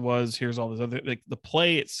Ariza was. Here's all this other, like the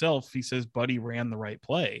play itself. He says, Buddy ran the right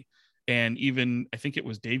play. And even, I think it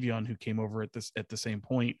was Davion who came over at the same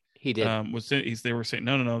point. He did. They were saying,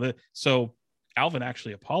 no. So Alvin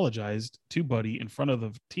actually apologized to Buddy in front of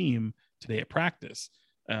the team today at practice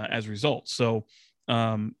as a result. So,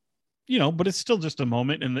 but it's still just a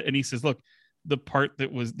moment. And he says, look, the part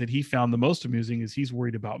that he found the most amusing is he's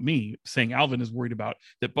worried about me, saying Alvin is worried about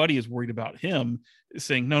that Buddy is worried about him,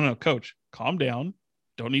 saying, no, coach, calm down.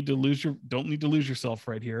 Don't need to lose yourself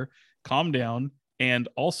right here. Calm down. And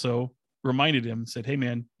also reminded him, said, hey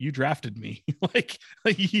man, you drafted me. like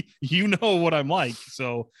you know what I'm like.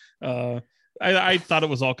 So I thought it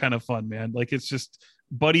was all kind of fun, man. Like it's just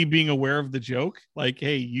Buddy being aware of the joke, like,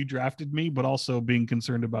 hey, you drafted me, but also being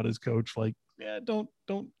concerned about his coach. Like, yeah, don't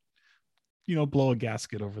blow a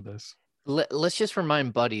gasket over this. Let's just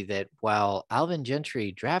remind Buddy that while Alvin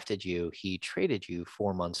Gentry drafted you, he traded you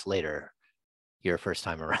 4 months later, your first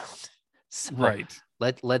time around. So right.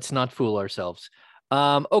 Let's not fool ourselves.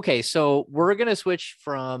 Okay, so we're going to switch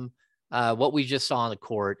from what we just saw on the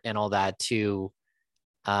court and all that to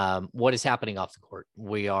what is happening off the court.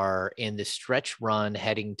 We are in the stretch run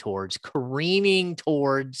careening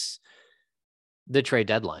towards the trade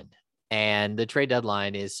deadline. And the trade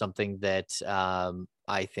deadline is something that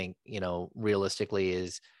I think,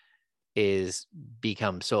 realistically is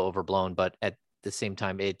become so overblown. But at the same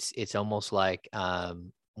time, it's almost like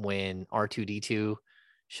when R2-D2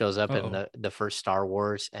 shows up in the first Star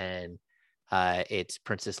Wars and it's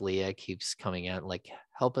Princess Leia keeps coming out like,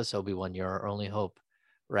 help us, Obi-Wan, you're our only hope.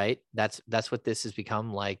 Right. That's what this has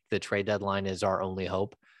become. Like the trade deadline is our only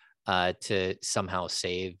hope to somehow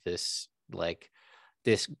save this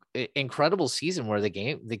incredible season where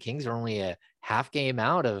the Kings are only a half game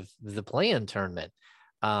out of the play-in tournament.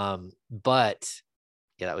 But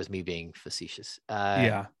yeah, that was me being facetious.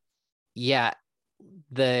 The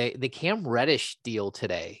Cam Reddish deal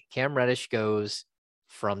today. Cam Reddish goes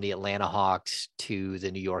from the Atlanta Hawks to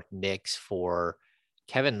the New York Knicks for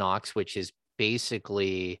Kevin Knox, which is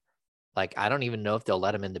basically like, I don't even know if they'll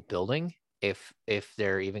let him in the building, if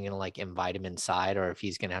they're even going to like invite him inside, or if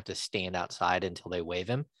he's going to have to stand outside until they waive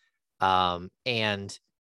him. And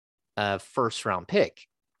a first round pick.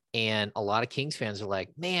 And a lot of Kings fans are like,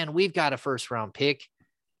 man, we've got a first round pick.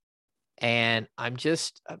 And I'm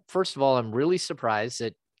just, first of all, I'm really surprised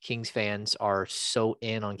that Kings fans are so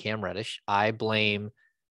in on Cam Reddish. I blame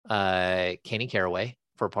Kenny Caraway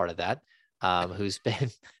for part of that, who's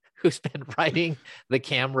been riding the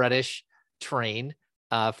Cam Reddish train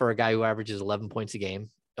for a guy who averages 11 points a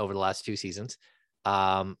game over the last 2 seasons.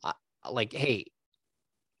 I like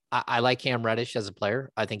Cam Reddish as a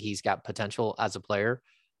player. I think he's got potential as a player.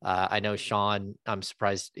 I know Sean, I'm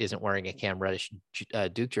surprised, isn't wearing a Cam Reddish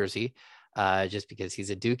Duke jersey just because he's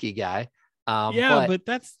a Dookie guy. But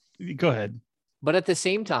that's, go ahead. But at the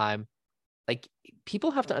same time, like,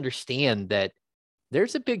 people have to understand that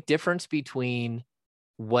there's a big difference between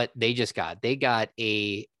what they just got. They got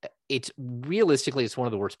it's realistically, it's one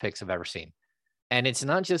of the worst picks I've ever seen. And it's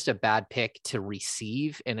not just a bad pick to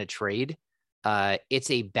receive in a trade. It's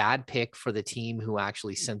a bad pick for the team who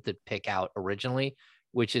actually sent the pick out originally,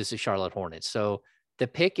 which is the Charlotte Hornets. So the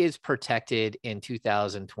pick is protected in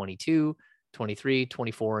 2022, 23,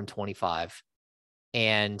 24, and 25.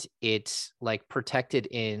 And it's like protected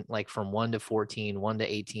in like from 1 to 14, 1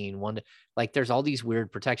 to 18, 1 to like, there's all these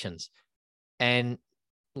weird protections. And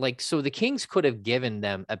like, so the Kings could have given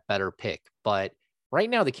them a better pick, but right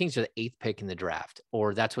now the Kings are the 8th pick in the draft,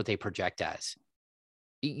 or that's what they project as.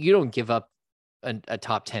 You don't give up a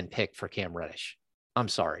top 10 pick for Cam Reddish. I'm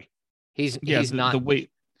sorry. He's not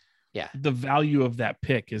the value of that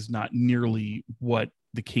pick is not nearly what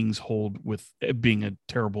the Kings hold with being a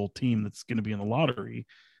terrible team that's going to be in the lottery,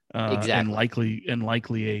 exactly. and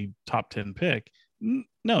likely a top 10 pick.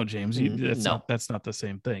 No, James, that's not the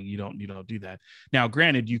same thing. You don't do that. Now,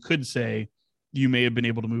 granted, you could say you may have been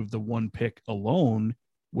able to move the one pick alone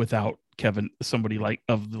without somebody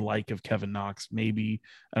of Kevin Knox. Maybe,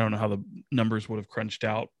 I don't know how the numbers would have crunched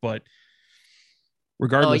out, but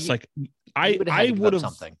regardless, I would have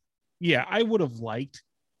something. Yeah, I would have liked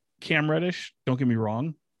Cam Reddish. Don't get me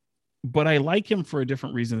wrong, but I like him for a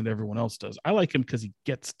different reason than everyone else does. I like him because he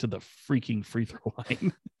gets to the freaking free throw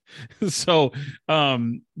line. So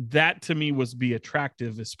that to me was be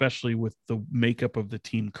attractive, especially with the makeup of the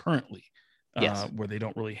team currently, where they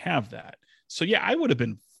don't really have that. So yeah, I would have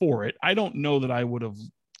been for it. I don't know that I would have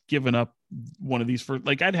given up one of these for,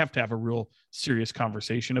 like, I'd have to have a real serious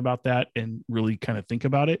conversation about that and really kind of think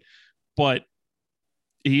about it. But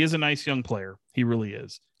he is a nice young player. He really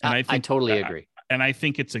is. And I totally agree. And I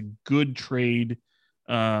think it's a good trade.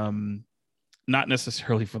 Not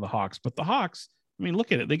necessarily for the Hawks, but the Hawks, I mean,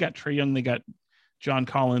 look at it. They got Trae Young. They got John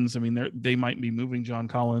Collins. I mean, they might be moving John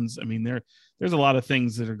Collins. I mean, there's a lot of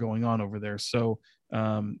things that are going on over there. So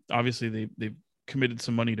obviously they've committed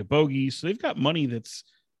some money to Bogey. So they've got money that's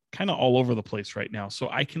kind of all over the place right now. So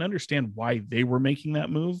I can understand why they were making that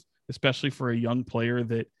move, especially for a young player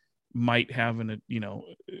that might have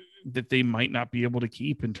that they might not be able to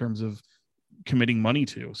keep in terms of committing money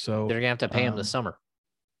to. So they're gonna have to pay him this summer.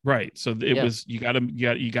 Right. So it was, you got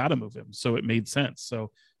to move him. So it made sense.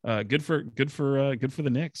 So good for the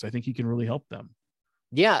Knicks. I think he can really help them.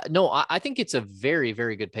 Yeah, no, I think it's a very,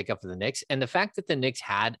 very good pickup for the Knicks. And the fact that the Knicks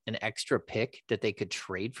had an extra pick that they could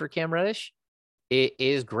trade for Cam Reddish, it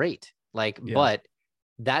is great. But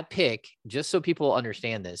that pick, just so people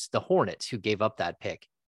understand this, the Hornets who gave up that pick,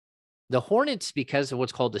 the Hornets, because of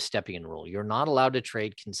what's called the stepping rule, you're not allowed to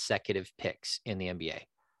trade consecutive picks in the NBA.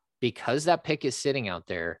 Because that pick is sitting out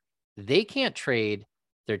there, they can't trade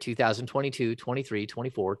their 2022, 23,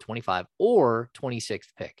 24, 25, or 26th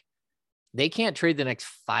pick. They can't trade the next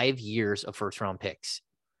 5 years of first round picks.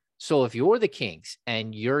 So if you're the Kings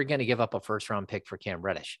and you're going to give up a first round pick for Cam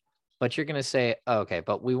Reddish, but you're going to say, okay,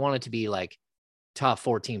 but we want it to be like top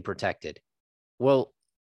 14 protected. Well,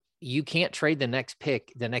 you can't trade the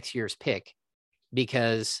next year's pick,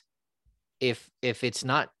 because if it's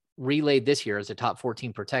not relayed this year as a top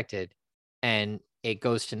 14 protected and it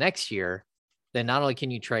goes to next year, then not only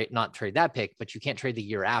can you not trade that pick, but you can't trade the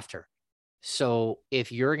year after. So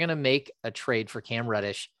if you're going to make a trade for Cam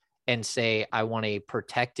Reddish and say, I want a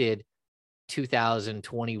protected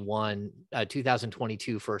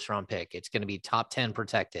 2022 first round pick, it's going to be top 10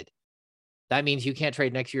 protected. That means you can't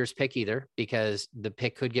trade next year's pick either, because the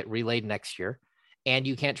pick could get relayed next year. And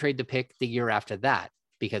you can't trade the pick the year after that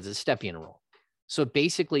because it's Stepien rule. So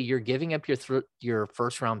basically you're giving up your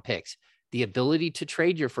first round picks, the ability to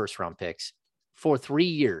trade your first round picks for 3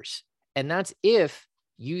 years. And that's if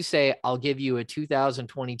you say, I'll give you a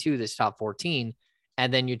 2022 that's top 14,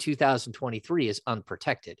 and then your 2023 is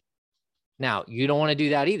unprotected. Now, you don't want to do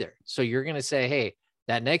that either. So you're going to say, hey,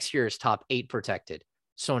 that next year is top 8 protected.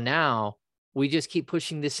 So now we just keep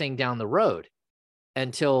pushing this thing down the road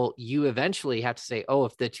until you eventually have to say, oh,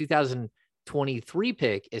 if the 2023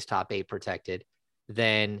 pick is top 8 protected,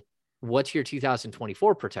 then what's your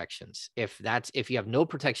 2024 protections? If you have no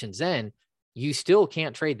protections, then you still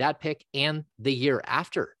can't trade that pick and the year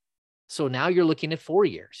after. So now you're looking at 4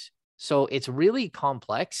 years. So it's really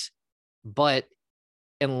complex, but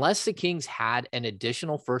unless the Kings had an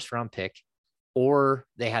additional first round pick, or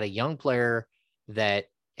they had a young player that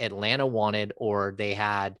Atlanta wanted, or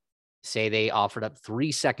they offered up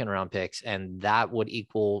 3 second round picks, and that would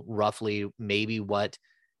equal roughly maybe what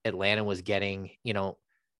Atlanta was getting.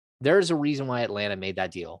 There's a reason why Atlanta made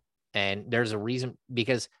that deal. And there's a reason,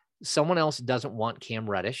 because someone else doesn't want Cam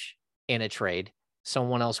Reddish in a trade.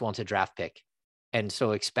 Someone else wants a draft pick. And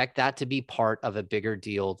so expect that to be part of a bigger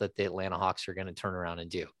deal that the Atlanta Hawks are going to turn around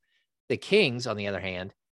and do. The Kings, on the other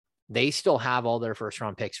hand, they still have all their first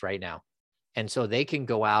round picks right now. And so they can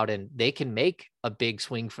go out and they can make a big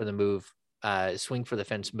swing for the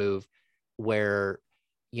fence move where,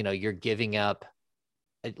 you're giving up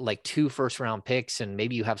like 2 first round picks and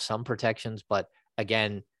maybe you have some protections. But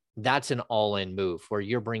again, that's an all-in move where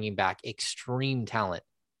you're bringing back extreme talent.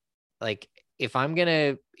 Like, if I'm going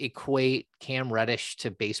to equate Cam Reddish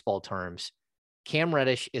to baseball terms, Cam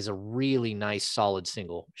Reddish is a really nice, solid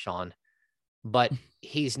single, Sean, but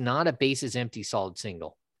he's not a bases empty solid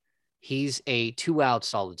single. He's a 2-out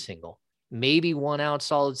solid single, maybe 1-out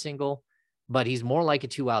solid single, but he's more like a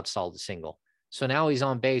 2-out solid single. So now he's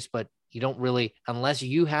on base, but you don't really, unless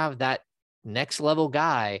you have that next level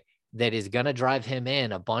guy that is going to drive him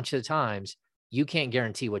in a bunch of times, you can't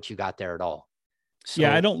guarantee what you got there at all. So,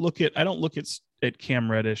 yeah, I don't look at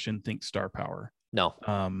Cam Reddish and think star power. No.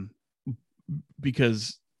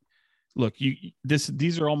 Because look,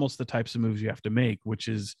 these are almost the types of moves you have to make, which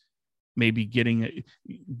is maybe getting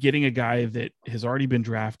a guy that has already been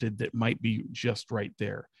drafted that might be just right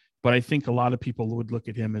there. But I think a lot of people would look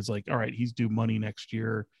at him as like, all right, he's due money next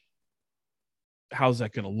year. How's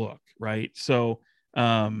that going to look? Right. So,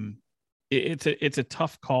 it's a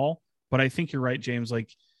tough call, but I think you're right, James.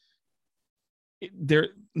 Like,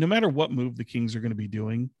 no matter what move the Kings are going to be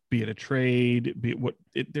doing, be it a trade,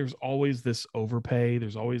 there's always this overpay.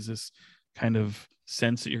 There's always this kind of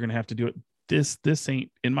sense that you're going to have to do it. This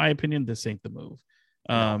ain't, in my opinion, this ain't the move.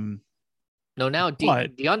 No, now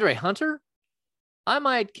DeAndre Hunter, I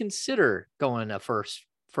might consider going a first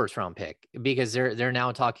round pick because they're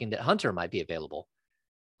now talking that Hunter might be available.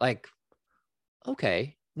 Like,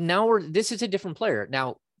 okay, now this is a different player.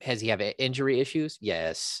 Now, has he have injury issues?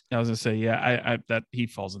 Yes. I was gonna say, yeah, I that he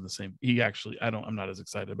falls in the same. He actually, I'm not as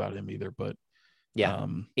excited about him either, but yeah,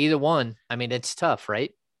 either one. I mean, it's tough,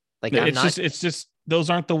 right? Like, it's just those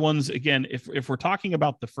aren't the ones. Again, if we're talking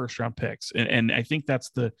about the first round picks, and I think that's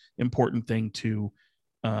the important thing to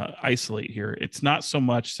isolate here. It's not so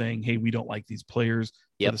much saying, hey, we don't like these players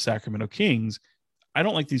for the Sacramento Kings. I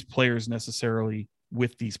don't like these players necessarily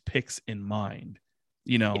with these picks in mind.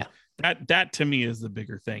 That to me is the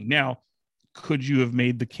bigger thing. Now, could you have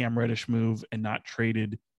made the Cam Reddish move and not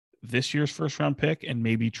traded this year's first round pick and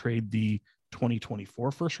maybe trade the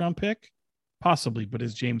 2024 first round pick? Possibly. But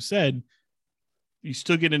as James said, you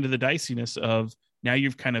still get into the diciness of now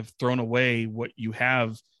you've kind of thrown away what you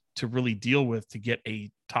have to really deal with to get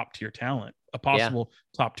a top tier talent, a possible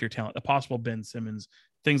top tier talent, a possible Ben Simmons,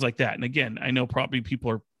 things like that. And again, I know probably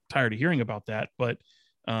people are tired of hearing about that, but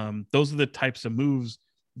those are the types of moves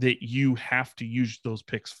that you have to use those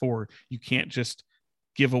picks for. You can't just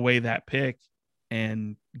give away that pick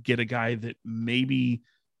and get a guy that maybe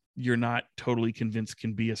you're not totally convinced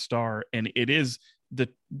can be a star. And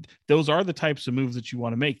those are the types of moves that you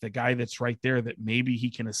want to make. The guy that's right there that maybe he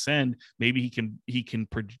can ascend, maybe he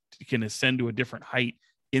can ascend to a different height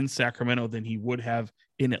in Sacramento than he would have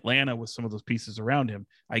in Atlanta with some of those pieces around him.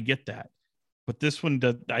 I get that. But this one,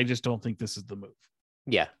 I just don't think this is the move.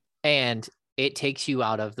 Yeah. And it takes you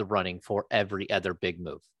out of the running for every other big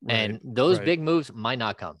move. Right. And those big moves might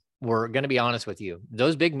not come. We're going to be honest with you.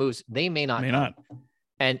 Those big moves, they may not.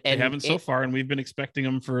 And they haven't so far, and we've been expecting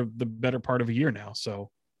them for the better part of a year now.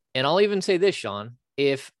 So, and I'll even say this, Sean,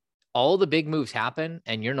 if all the big moves happen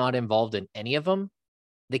and you're not involved in any of them,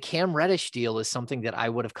 the Cam Reddish deal is something that I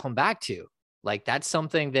would have come back to. Like, that's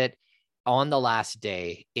something that on the last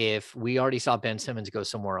day, if we already saw Ben Simmons go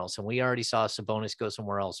somewhere else and we already saw Sabonis go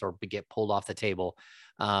somewhere else or get pulled off the table,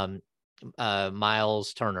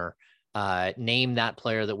 Miles Turner, name that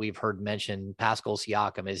player that we've heard mentioned, Pascal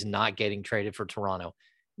Siakam is not getting traded for Toronto.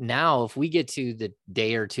 Now, if we get to the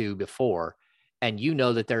day or two before and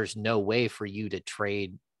that there's no way for you to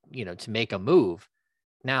trade, to make a move,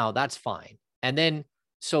 now that's fine. And then,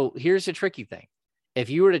 so here's the tricky thing. If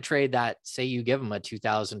you were to trade that, say you give them a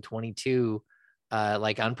 2022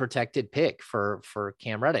 unprotected pick for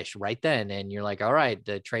Cam Reddish right then, and you're like, all right,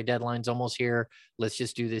 the trade deadline's almost here. Let's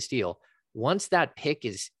just do this deal. Once that pick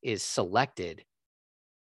is selected,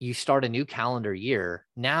 you start a new calendar year.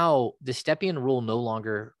 Now the step-in rule no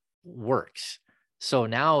longer works. So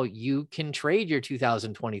now you can trade your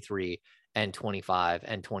 2023 and 25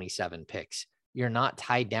 and 27 picks. You're not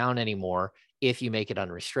tied down anymore if you make it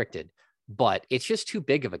unrestricted. But it's just too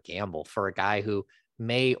big of a gamble for a guy who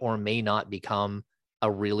may or may not become a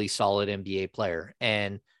really solid NBA player.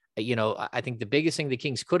 And, I think the biggest thing the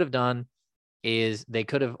Kings could have done is they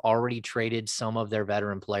could have already traded some of their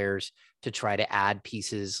veteran players to try to add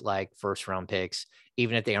pieces like first round picks,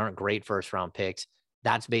 even if they aren't great first round picks.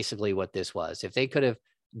 That's basically what this was. If they could have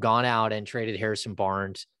gone out and traded Harrison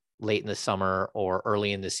Barnes late in the summer or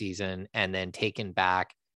early in the season and then taken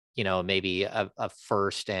back, maybe a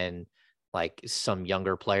first and like some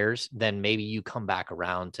younger players, then maybe you come back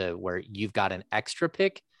around to where you've got an extra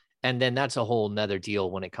pick. And then that's a whole nother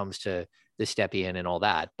deal when it comes to the step in and all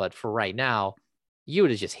that. But for right now, you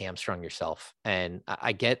would have just hamstrung yourself. And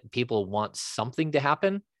I get people want something to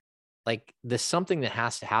happen. Like the something that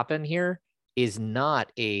has to happen here is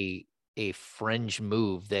not a fringe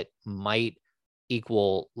move that might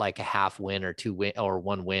equal like a half win or 2 win or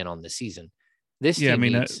 1 win on the season. This team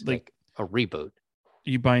needs like a reboot.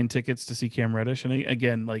 You buying tickets to see Cam Reddish? And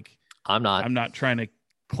again, like I'm not trying to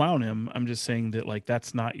clown him. I'm just saying that like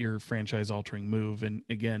that's not your franchise altering move. And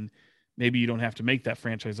again, maybe you don't have to make that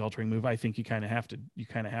franchise altering move. I think you kind of have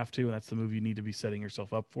to. And that's the move you need to be setting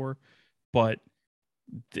yourself up for. But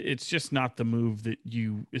it's just not the move that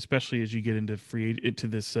you, especially as you get into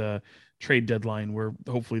this trade deadline where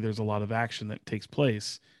hopefully there's a lot of action that takes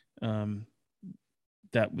place.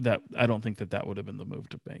 That I don't think that would have been the move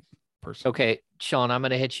to make. Personally. Okay, Sean, I'm going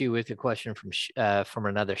to hit you with a question from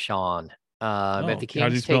another Sean. If the Kings how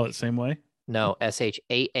do you spell it? Same way? No, Shaan.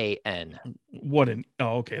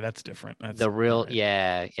 Okay, that's different. That's the real, right.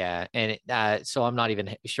 Yeah. And so I'm not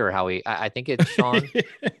even sure how I think it's Sean.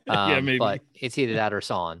 Yeah, maybe. But it's either that or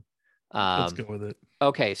Sean. Let's go with it.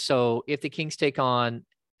 Okay, so if the Kings take on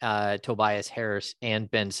Tobias Harris and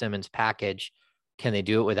Ben Simmons package, can they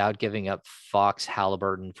do it without giving up Fox,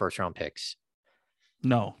 Halliburton, first round picks?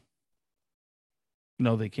 No,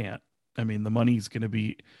 they can't. I mean, the money's going to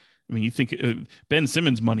be, I mean, you think Ben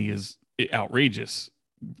Simmons' money is outrageous.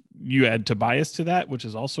 You add Tobias to that, which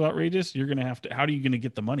is also outrageous. You're going to have to, how are you going to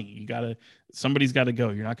get the money? Somebody's got to go.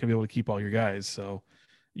 You're not going to be able to keep all your guys. So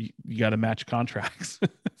you got to match contracts.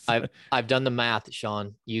 I've done the math,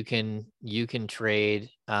 Sean. You can trade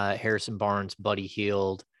Harrison Barnes, Buddy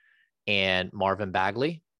Hield, and Marvin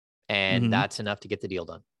Bagley, and that's enough to get the deal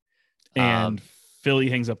done. And Philly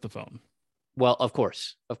hangs up the phone. Well, of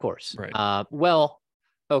course. Right. Well,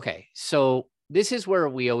 okay. So this is where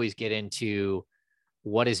we always get into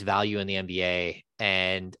what is value in the NBA.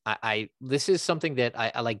 And this is something that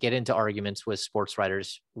I like get into arguments with sports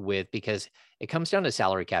writers with, because it comes down to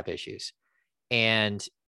salary cap issues. And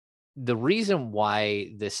the reason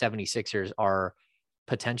why the 76ers are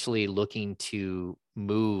potentially looking to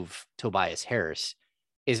move Tobias Harris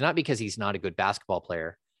is not because he's not a good basketball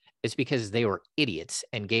player. It's because they were idiots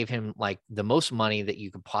and gave him like the most money that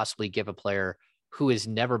you could possibly give a player who has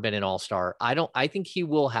never been an all-star. I think he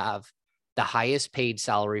will have the highest paid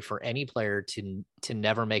salary for any player to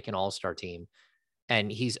never make an all-star team.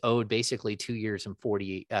 And he's owed basically 2 years and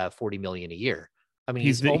 40 million a year. I mean,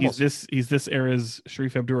 he's this era's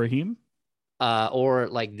Sharif Abdur-Rahim. Or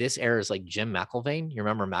like this era is like Jim McIlvaine. You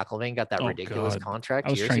remember McIlvaine got that ridiculous contract?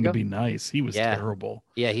 I was trying to be nice. He was terrible.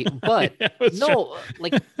 Yeah, but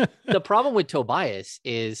like the problem with Tobias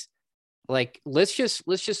is like let's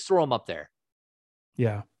just throw him up there.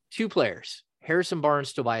 Yeah, 2 players: Harrison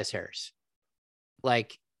Barnes, Tobias Harris.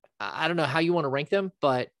 Like I don't know how you want to rank them,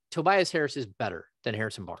 but Tobias Harris is better than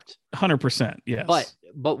Harrison Barnes. 100%. Yes.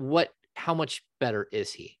 But how much better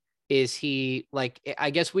is he? Is he like,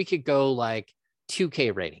 I guess we could go like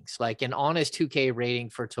 2K ratings. Like an honest 2K rating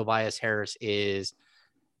for Tobias Harris is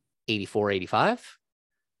 84, 85.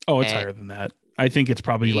 Oh, it's higher than that. I think it's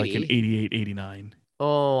probably 80. like an 88, 89.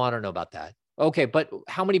 Oh, I don't know about that. Okay, but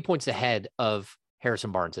how many points ahead of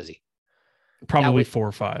Harrison Barnes is he? Probably 4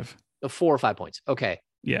 or 5. 4 or 5 points. Okay.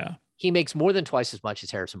 Yeah. He makes more than twice as much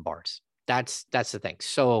as Harrison Barnes. That's the thing.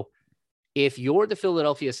 So if you're the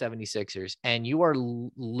Philadelphia 76ers and you are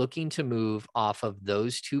looking to move off of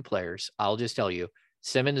those 2 players, I'll just tell you,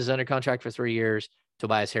 Simmons is under contract for 3 years.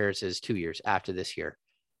 Tobias Harris is 2 years after this year.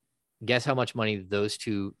 Guess how much money those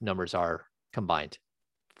 2 numbers are combined?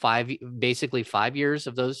 Basically 5 years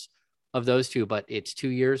of those 2, but it's 2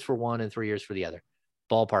 years for one and 3 years for the other.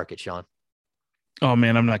 Ballpark it, Sean. Oh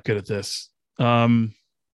man, I'm not good at this. Go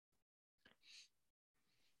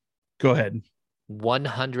ahead.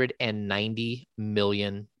 $190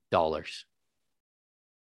 million.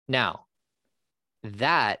 Now,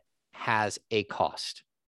 that has a cost.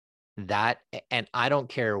 And I don't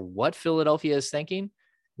care what Philadelphia is thinking.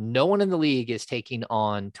 No one in the league is taking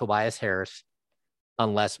on Tobias Harris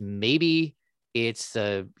unless maybe it's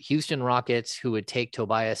the Houston Rockets who would take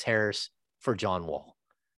Tobias Harris for John Wall.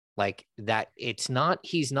 Like that, he's not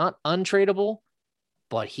untradeable,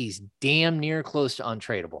 but he's damn near close to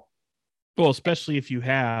untradeable. Well, especially if you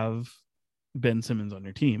have Ben Simmons on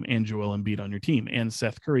your team and Joel Embiid on your team and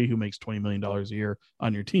Seth Curry, who makes $20 million a year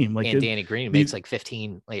on your team. Like, and Danny Green makes like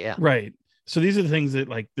 15. Like, yeah. Right. So these are the things that,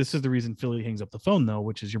 like, this is the reason Philly hangs up the phone, though,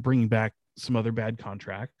 which is you're bringing back some other bad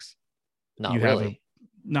contracts. Not really.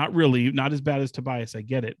 Not as bad as Tobias. I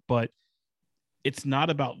get it. But it's not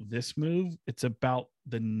about this move. It's about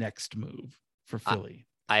the next move for Philly.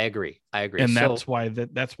 I agree. And that's why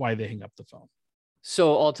they hang up the phone.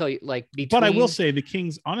 So I'll tell you, like, but I will say the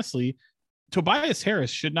Kings, honestly, Tobias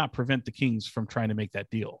Harris should not prevent the Kings from trying to make that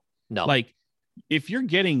deal. No, like if you're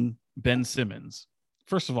getting Ben Simmons,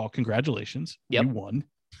 first of all, congratulations, you won.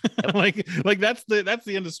 Yep. like that's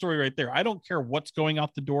the end of story right there. I don't care what's going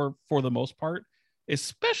out the door for the most part,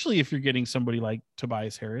 especially if you're getting somebody like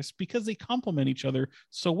Tobias Harris, because they complement each other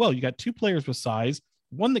so well. You got 2 players with size,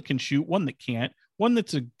 one that can shoot, one that can't. One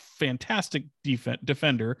that's a fantastic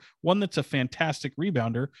defender, one that's a fantastic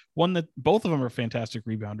rebounder, one that both of them are fantastic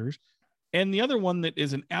rebounders, and the other one that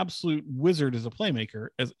is an absolute wizard as a playmaker.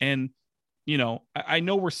 I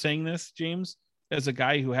know we're saying this, James, as a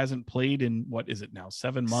guy who hasn't played in, what is it now,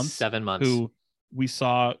 7 months? 7 months. Who we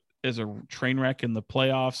saw as a train wreck in the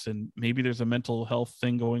playoffs, and maybe there's a mental health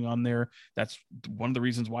thing going on there. That's one of the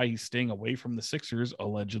reasons why he's staying away from the Sixers,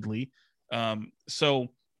 allegedly.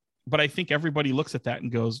 But I think everybody looks at that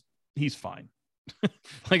and goes, he's fine.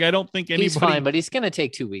 Like, I don't think anybody... He's fine, but he's going to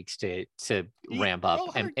take 2 weeks to ramp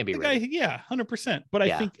up and be ready. Yeah, 100%. But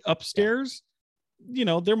I think upstairs,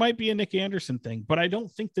 there might be a Nick Anderson thing, but I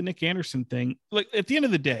don't think the Nick Anderson thing... Like, at the end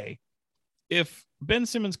of the day, if Ben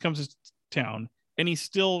Simmons comes to town and he's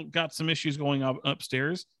still got some issues going on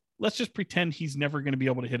upstairs, let's just pretend he's never going to be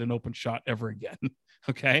able to hit an open shot ever again.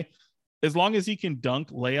 Okay? As long as he can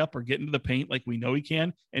dunk, layup, or get into the paint like we know he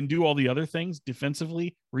can, and do all the other things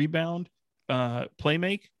defensively, rebound, play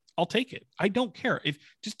make, I'll take it. I don't care. If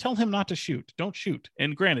just tell him not to shoot. Don't shoot.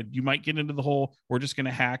 And granted, you might get into the whole, we're just going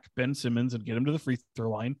to hack Ben Simmons and get him to the free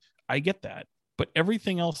throw line. I get that. But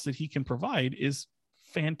everything else that he can provide is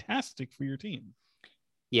fantastic for your team.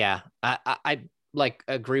 Yeah, I like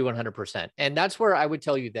agree 100%. And that's where I would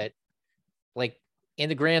tell you that, like, in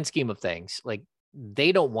the grand scheme of things, like,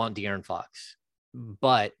 they don't want De'Aaron Fox,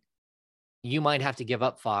 but you might have to give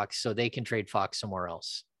up Fox so they can trade Fox somewhere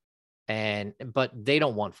else. But they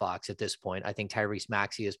don't want Fox at this point. I think Tyrese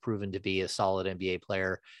Maxey has proven to be a solid NBA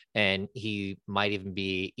player, and he might even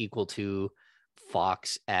be equal to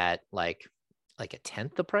Fox at like a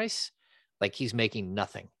 10th the price. Like, he's making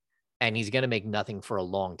nothing, and he's going to make nothing for a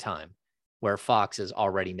long time, where Fox is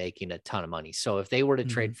already making a ton of money. So if they were to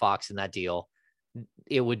trade Fox in that deal,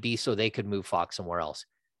 it would be so they could move Fox somewhere else.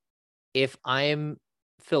 If I'm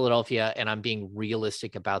Philadelphia and I'm being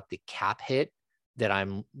realistic about the cap hit that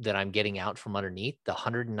I'm getting out from underneath the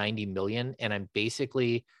 190 million, and I'm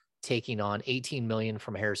basically taking on 18 million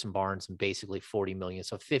from Harrison Barnes and basically 40 million,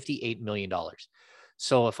 so $58 million.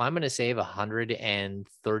 So if I'm going to save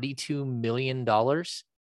 $132 million,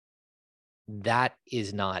 that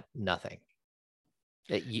is not nothing.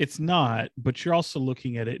 It's not, but you're also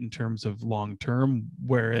looking at it in terms of long term.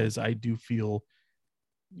 Whereas I do feel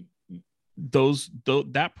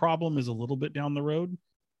that problem is a little bit down the road.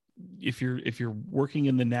 If you're working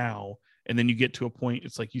in the now, and then you get to a point,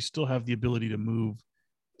 it's like you still have the ability to move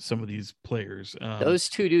some of these players. Those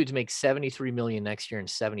two dudes make 73 million next year and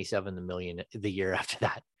 77 million the year after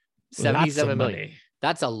that. Well, 77 million. money.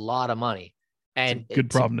 That's a lot of money. And good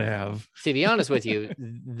problem to have. To be honest with you,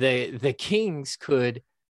 the Kings could,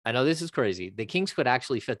 I know this is crazy, the Kings could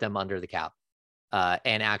actually fit them under the cap,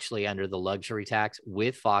 and actually under the luxury tax,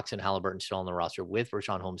 with Fox and Halliburton still on the roster, with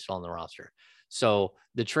Richaun Holmes still on the roster. So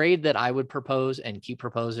the trade that I would propose and keep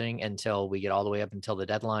proposing until we get all the way up until the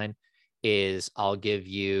deadline is I'll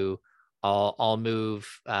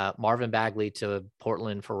move Marvin Bagley to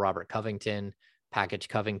Portland for Robert Covington, package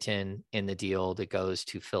Covington in the deal that goes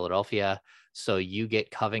to Philadelphia. So you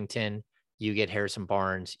get Covington, you get Harrison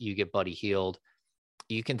Barnes, you get Buddy Hield.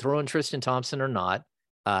 You can throw in Tristan Thompson or not,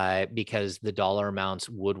 because the dollar amounts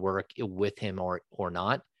would work with him or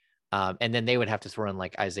not. And then they would have to throw in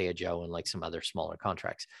like Isaiah Joe and like some other smaller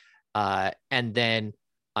contracts. And then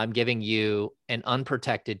I'm giving you an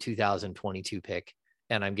unprotected 2022 pick,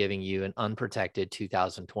 and I'm giving you an unprotected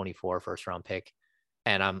 2024 first round pick.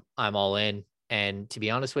 And I'm all in. And to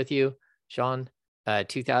be honest with you, Sean,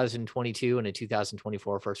 2022 and a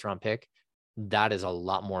 2024 first round pick, that is a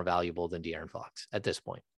lot more valuable than De'Aaron Fox at this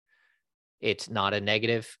point. It's not a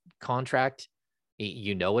negative contract.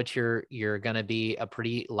 You know what you're going to be a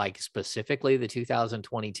pretty, like, specifically the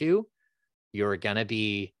 2022, you're going to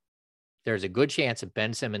be, there's a good chance if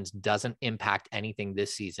Ben Simmons doesn't impact anything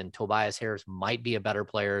this season, Tobias Harris might be a better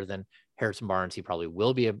player than Harrison Barnes. He probably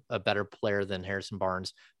will be a better player than Harrison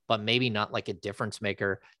Barnes, but maybe not like a difference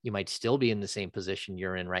maker. You might still be in the same position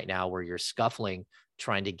you're in right now, where you're scuffling,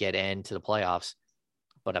 trying to get into the playoffs.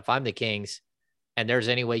 But if I'm the Kings, and there's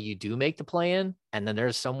any way you do make the play in, and then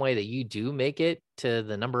there's some way that you do make it to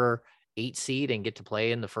the number 8 seed and get to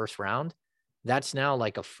play in the first round, that's now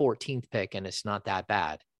like a 14th pick, and it's not that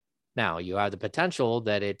bad. Now you have the potential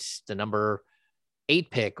that it's the number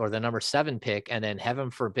 8 pick or the number 7 pick, and then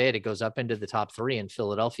heaven forbid it goes up into the top 3 and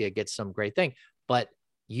Philadelphia gets some great thing. But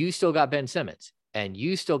you still got Ben Simmons, and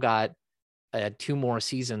you still got 2 more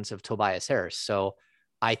seasons of Tobias Harris. So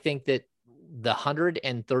I think that the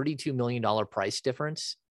 $132 million price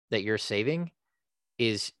difference that you're saving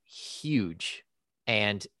is huge,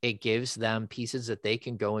 and it gives them pieces that they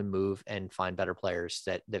can go and move and find better players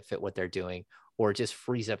that fit what they're doing, or just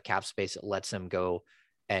frees up cap space that lets them go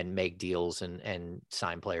and make deals and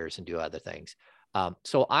sign players and do other things.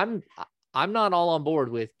 So I'm not all on board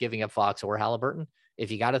with giving up Fox or Halliburton.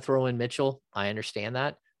 If you got to throw in Mitchell, I understand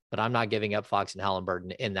that, but I'm not giving up Fox and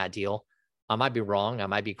Halliburton in that deal. I might be wrong. I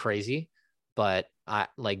might be crazy, but I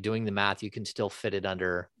like doing the math. You can still fit it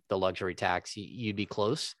under the luxury tax. You'd be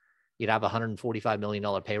close. You'd have $145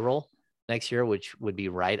 million payroll next year, which would be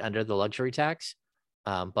right under the luxury tax.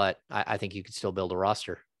 But I think you could still build a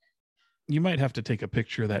roster. You might have to take a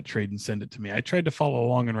picture of that trade and send it to me. I tried to follow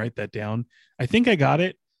along and write that down. I think I got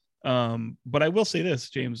it. But I will say this,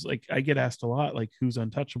 James, like, I get asked a lot, like, who's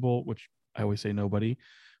untouchable, which I always say nobody,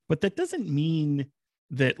 but that doesn't mean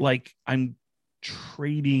that, like, I'm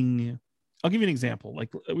trading. I'll give you an example.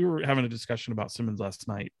 Like, we were having a discussion about Simmons last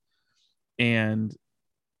night, and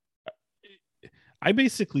I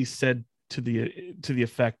basically said to the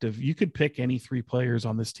effect of, you could pick any 3 players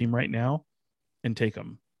on this team right now and take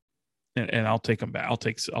them, and I'll take them back.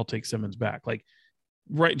 I'll take Simmons back. Like,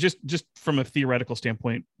 right, just from a theoretical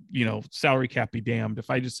standpoint, salary cap be damned. If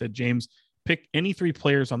I just said, James, pick any 3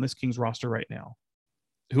 players on this Kings roster right now,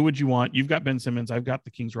 who would you want? You've got Ben Simmons, I've got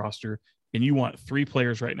the Kings roster, and you want 3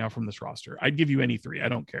 players right now from this roster. I'd give you any 3. I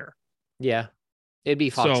don't care. Yeah. It'd be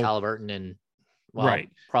Fox, So, Halliburton, and right,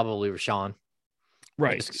 probably Rashawn.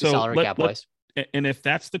 right. Just So salary cap wise. And if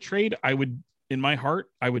that's the trade, I would, in my heart,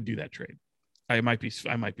 I would do that trade. I might be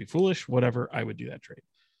foolish, whatever. I would do that trade.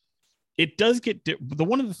 It does get the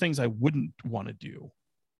one of the things I wouldn't want to do,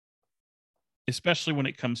 especially when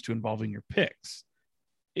it comes to involving your picks.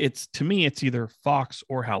 To me, it's either Fox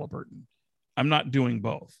or Halliburton. I'm not doing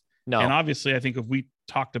both. No. And obviously, I think if we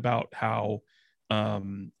talked about how,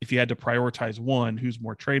 if you had to prioritize one, who's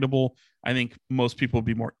more tradable, I think most people would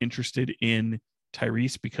be more interested in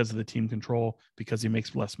Tyrese because of the team control, because he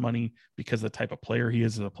makes less money, because of the type of player he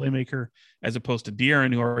is as a playmaker, as opposed to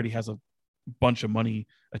De'Aaron, who already has a bunch of money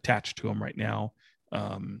attached to him right now.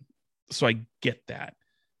 So I get that.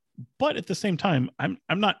 But at the same time, I'm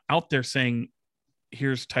not out there saying,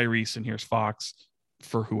 here's Tyrese and here's Fox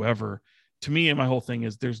for whoever. To me, and my whole thing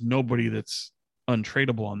is, there's nobody that's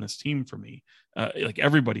untradeable on this team for me. Like,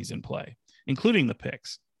 everybody's in play, including the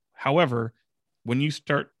picks. However, when you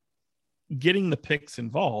start getting the picks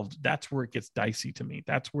involved, that's where it gets dicey to me.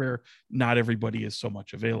 That's where not everybody is so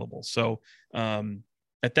much available. So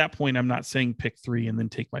at that point, I'm not saying pick 3 and then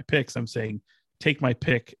take my picks. I'm saying take my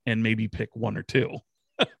pick and maybe pick 1 or 2.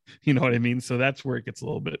 You know what I mean? So that's where it gets a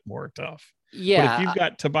little bit more tough. Yeah. But if you've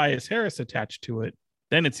got Tobias Harris attached to it,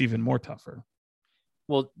 then it's even more tougher.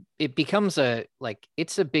 Well, it becomes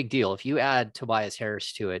it's a big deal. If you add Tobias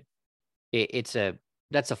Harris to it,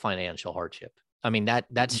 that's a financial hardship. I mean,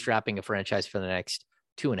 that's strapping a franchise for the next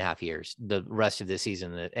 2.5 years, the rest of the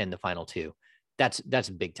season and the final 2. That's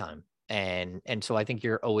big time. And so I think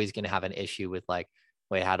you're always going to have an issue with, like,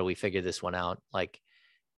 wait, how do we figure this one out? Like,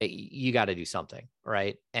 you got to do something,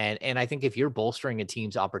 right? And I think if you're bolstering a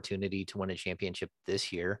team's opportunity to win a championship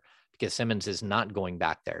this year, because Simmons is not going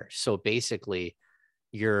back there. So basically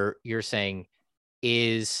you're saying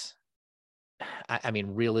realistically,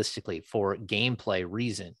 for gameplay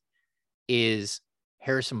reason, is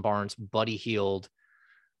Harrison Barnes, Buddy Hield,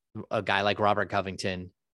 a guy like Robert Covington,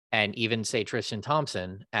 and even say Tristan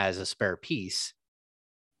Thompson as a spare piece,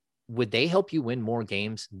 would they help you win more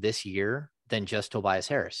games this year than just Tobias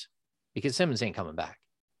Harris? Because Simmons ain't coming back.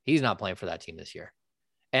 He's not playing for that team this year.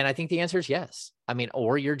 And I think the answer is yes. I mean,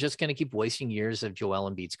 or you're just going to keep wasting years of Joel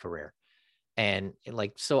Embiid's career. And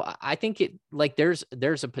so I think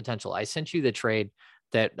there's a potential. I sent you the trade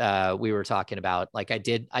that we were talking about. Like, I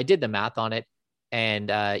did the math on it, and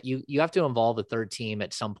you have to involve a third team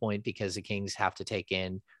at some point because the Kings have to take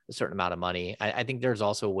in a certain amount of money. I think there's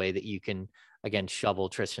also a way that you can, again, shovel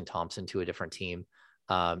Tristan Thompson to a different team,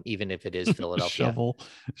 even if it is Philadelphia. shovel.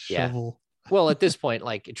 Yeah. Well, at this point,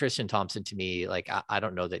 like, Tristan Thompson, to me, like, I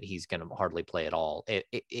don't know that he's going to hardly play at all,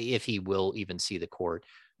 if he will even see the court.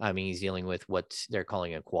 I mean, he's dealing with what they're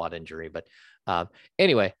calling a quad injury. But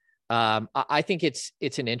anyway, I think it's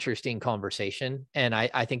an interesting conversation, and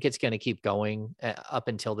I think it's going to keep going up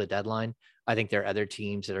until the deadline. I think there are other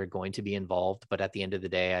teams that are going to be involved, but at the end of the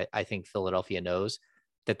day, I think Philadelphia knows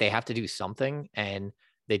that they have to do something, and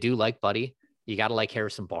they do like Buddy. You got to like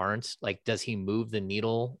Harrison Barnes. Like, does he move the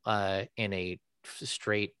needle in a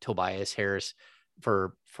straight Tobias Harris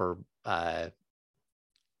for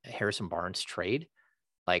Harrison Barnes trade?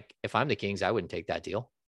 Like, if I'm the Kings, I wouldn't take that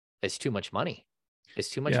deal. It's too much money. It's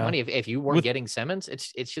too much money. If you weren't getting Simmons,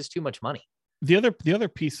 it's just too much money. The other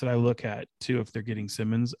piece that I look at too, if they're getting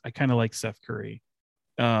Simmons, I kind of like Seth Curry,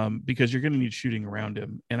 because you're going to need shooting around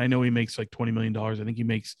him. And I know he makes like $20 million. I think he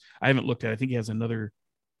makes, I haven't looked at it. I think he has another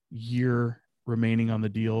year remaining on the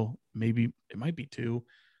deal. Maybe it might be 2.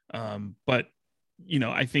 But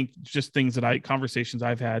I think just conversations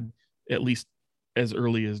I've had, at least as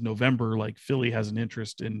early as November, like, Philly has an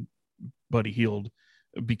interest in Buddy Hield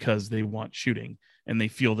because they want shooting, and they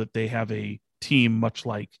feel that they have a team much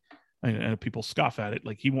like, I know people scoff at it,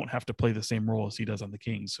 like, he won't have to play the same role as he does on the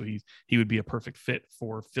Kings. So he would be a perfect fit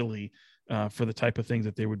for Philly, for the type of things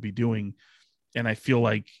that they would be doing. And I feel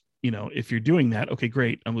like, if you're doing that, okay,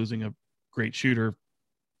 great. I'm losing a great shooter,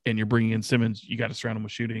 and you're bringing in Simmons. You got to surround him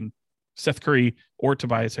with shooting. Seth Curry or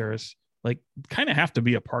Tobias Harris, like, kind of have to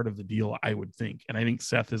be a part of the deal, I would think. And I think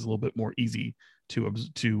Seth is a little bit more easy to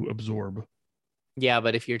absorb. Yeah,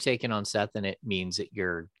 but if you're taking on Seth, then it means that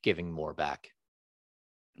you're giving more back.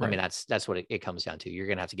 I mean, that's what it comes down to. You're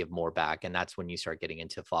going to have to give more back. And that's when you start getting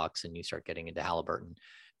into Fox and you start getting into Halliburton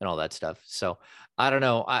and all that stuff. So I don't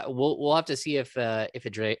know. We'll have to see if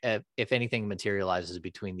anything materializes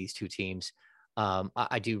between these two teams.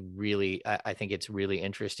 I think it's really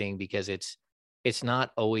interesting because it's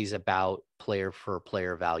not always about player for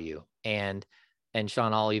player value. And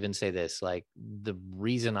Sean, I'll even say this, like the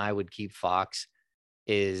reason I would keep Fox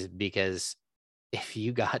is because if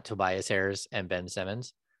you got Tobias Harris and Ben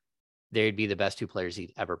Simmons, they'd be the best two players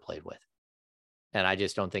he'd ever played with. And I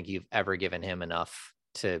just don't think you've ever given him enough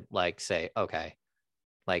to like say, okay,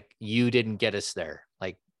 like you didn't get us there.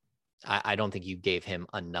 Like, I don't think you gave him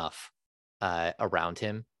enough around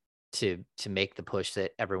him to make the push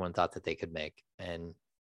that everyone thought that they could make. And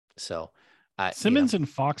so Simmons and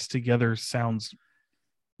Fox together sounds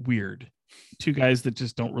weird. Two guys that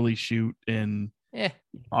just don't really shoot and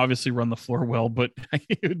obviously run the floor well, but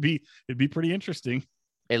it'd be pretty interesting.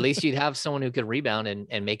 At least you'd have someone who could rebound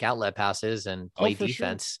and make outlet passes and play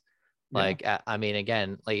defense. Sure. Like, I mean,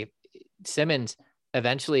 again, like Simmons,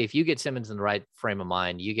 eventually, if you get Simmons in the right frame of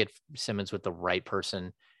mind, you get Simmons with the right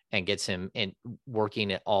person and gets him in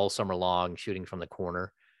working it all summer long, shooting from the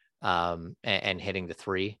corner and hitting the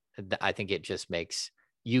three. I think it just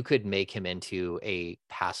you could make him into a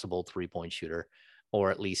passable 3-point shooter,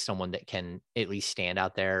 or at least someone that can at least stand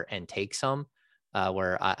out there and take some.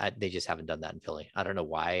 Where they just haven't done that in Philly. I don't know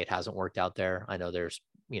why it hasn't worked out there. I know there's,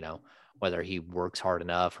 whether he works hard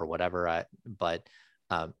enough or whatever, but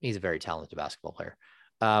he's a very talented basketball player.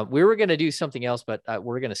 We were going to do something else, but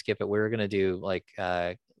we're going to skip it. We were going to do like,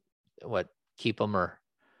 keep him or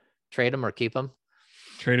trade him or keep him.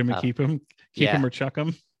 Trade him and keep him. Keep him or chuck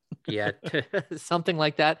him. Yeah, something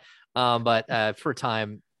like that. But for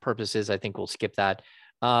time purposes, I think we'll skip that.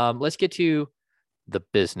 Let's get to the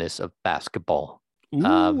business of basketball. Ooh,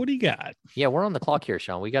 what do you got? Yeah, we're on the clock here,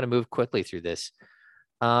 Sean. We got to move quickly through this.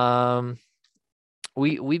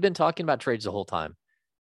 We've been talking about trades the whole time.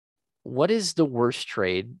 What is the worst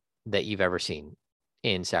trade that you've ever seen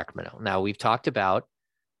in Sacramento? Now we've talked about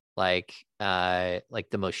like the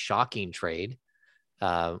most shocking trade,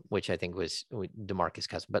 which I think was DeMarcus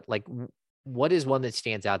Cousins. But like, what is one that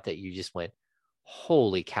stands out that you just went,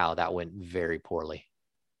 holy cow, that went very poorly?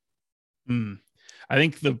 I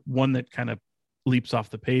think the one that kind of leaps off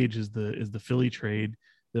the page is the Philly trade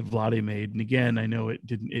that Vlade made. And again, I know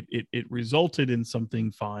it resulted in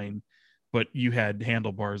something fine, but you had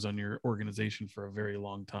handlebars on your organization for a very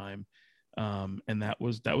long time. And that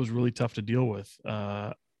was really tough to deal with.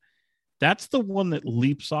 That's the one that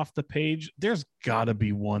leaps off the page. There's gotta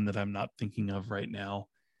be one that I'm not thinking of right now.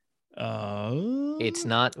 It's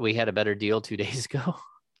not, we had a better deal 2 days ago.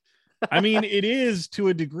 I mean, it is to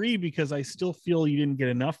a degree because I still feel you didn't get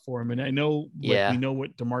enough for him. And I know, we know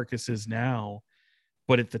what DeMarcus is now,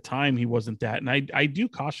 but at the time he wasn't that. And I do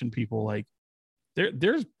caution people, like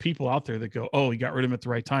there's people out there that go, oh, he got rid of him at the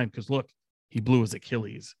right time. Cause look, he blew his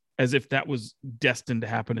Achilles, as if that was destined to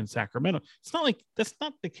happen in Sacramento. It's not like that's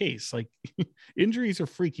not the case. Like injuries are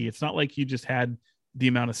freaky. It's not like you just had the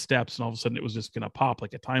amount of steps and all of a sudden it was just going to pop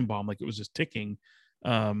like a time bomb. Like it was just ticking.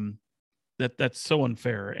 That's so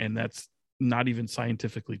unfair, and that's not even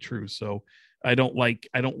scientifically true. So I don't like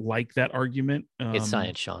that argument. It's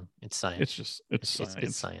science, Sean. It's science. It's science.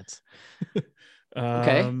 It's science.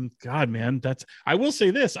 Okay. God, man, I will say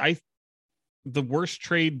this. The worst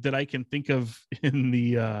trade that I can think of in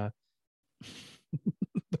the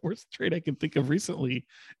worst trade I can think of recently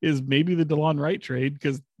is maybe the DeLon Wright trade,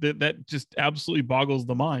 because that just absolutely boggles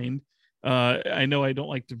the mind. I know I don't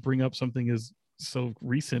like to bring up something as so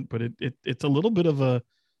recent, but it's a little bit of a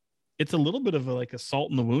like a salt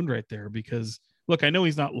in the wound right there, because look, I know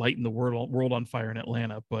he's not lighting the world on fire in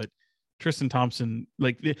Atlanta, but Tristan Thompson,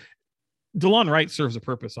 like DeLon Wright serves a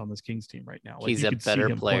purpose on this Kings team right now. Like, he's a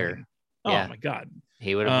better player. Playing. Oh my God.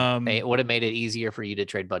 He would have made it easier for you to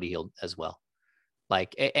trade Buddy Hield as well.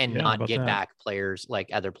 Like, and not get back players, like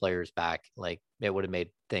other players back. Like it would have made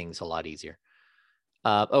things a lot easier.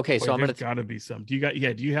 Okay, so I'm gonna gotta be some. Do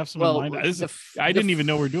you have some in mind? I didn't even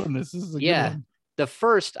know we're doing this. This is a good one. The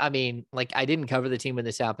first, I mean, like I didn't cover the team when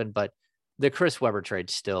this happened, but the Chris Webber trade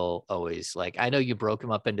still always, like, I know you broke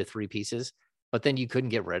him up into 3 pieces, but then you couldn't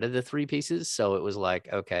get rid of the 3 pieces, so it was like,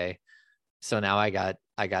 okay, so now I got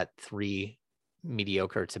 3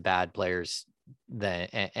 mediocre to bad players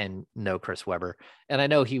and no Chris Webber, and I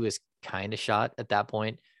know he was kind of shot at that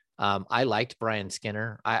point. I liked Brian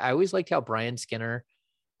Skinner. I always liked how Brian Skinner,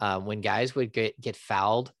 when guys would get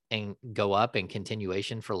fouled and go up in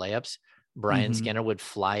continuation for layups, Brian Skinner would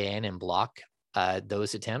fly in and block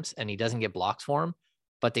those attempts, and he doesn't get blocks for them,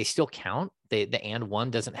 but they still count. The and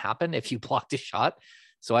one doesn't happen if you blocked a shot.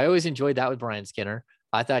 So I always enjoyed that with Brian Skinner.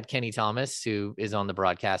 I thought Kenny Thomas, who is on the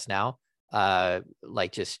broadcast now,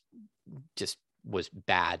 like just was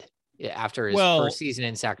bad after his first season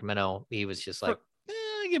in Sacramento. He was just like,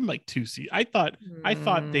 I give him like 2 seasons. I thought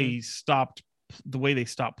they stopped, the way they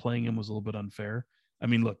stopped playing him was a little bit unfair. I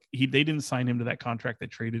mean, look, they didn't sign him to that contract. They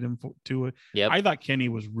traded him to it. Yep. I thought Kenny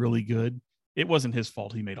was really good. It wasn't his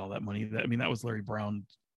fault he made all that money. That was Larry Brown.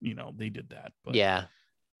 They did that. But yeah.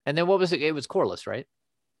 And then what was it? It was Corliss, right?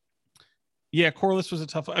 Yeah, Corliss was a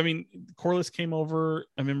tough. I mean, Corliss came over.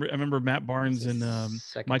 I remember Matt Barnes and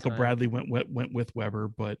Michael Bradley went with Weber,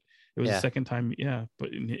 but it was the second time. Yeah, but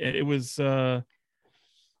it was.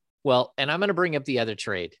 Well, and I'm going to bring up the other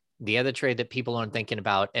trade that people aren't thinking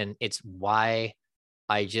about, and it's why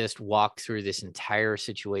I just walked through this entire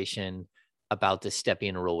situation about the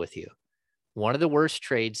Stepien rule with you. One of the worst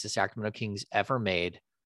trades the Sacramento Kings ever made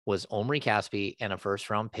was Omri Caspi and a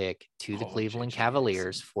first-round pick to the Cleveland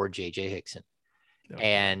Cavaliers for J.J. Hickson.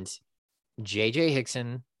 And J.J.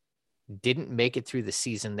 Hickson didn't make it through the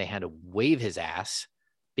season. They had to waive his ass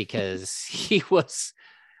because he was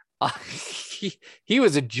he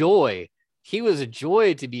was a joy. He was a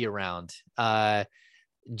joy to be around.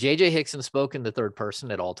 J.J. Hickson spoke in the third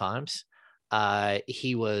person at all times.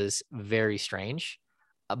 He was very strange.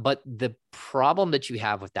 But the problem that you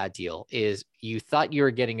have with that deal is you thought you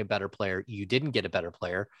were getting a better player. You didn't get a better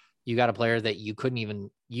player. You got a player that you couldn't even,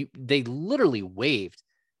 they literally waived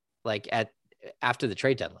after the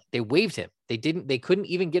trade deadline. They waived him. They couldn't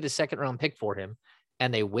even get a second round pick for him,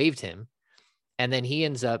 and they waived him. And then he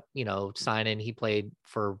ends up, signing. He played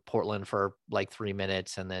for Portland for like 3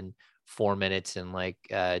 minutes and then 4 minutes in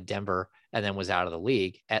Denver, and then was out of the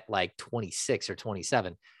league at like 26 or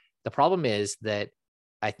 27. The problem is that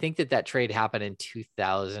I think that trade happened in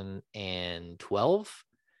 2012,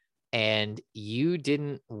 and you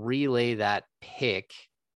didn't relay that pick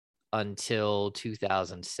until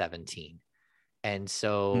 2017. And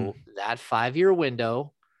so that 5-year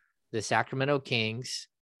window, the Sacramento Kings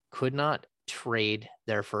could not trade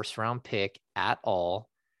their first round pick at all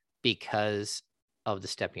because of the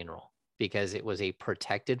Stepien rule, because it was a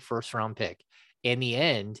protected first round pick. In the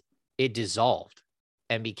end, it dissolved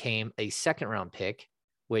and became a second round pick,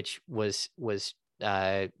 which was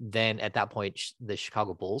then at that point the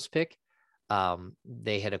Chicago Bulls pick.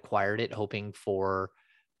 They had acquired it hoping for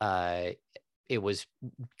it was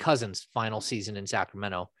Cousins' final season in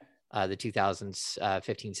Sacramento, the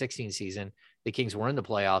 2015-16 season. The Kings were in the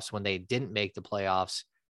playoffs. When they didn't make the playoffs,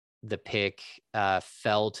 the pick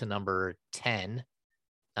fell to number 10.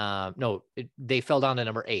 They fell down to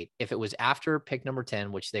number 8. If it was after pick number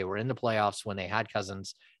 10, which they were in the playoffs when they had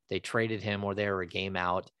Cousins, they traded him or they were a game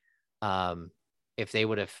out. If they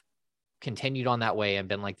would have continued on that way and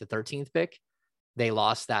been like the 13th pick, they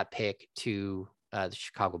lost that pick to the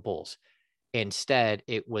Chicago Bulls. Instead,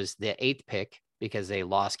 it was the 8th pick because they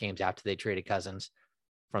lost games after they traded Cousins.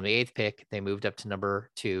 From the 8th pick, they moved up to number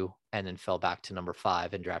 2 and then fell back to number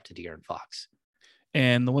 5 and drafted De'Aaron Fox.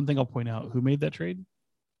 And the one thing I'll point out, who made that trade?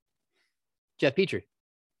 Jeff Petrie.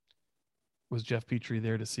 Was Jeff Petrie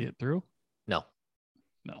there to see it through? No.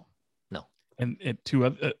 And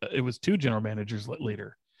it was 2 general managers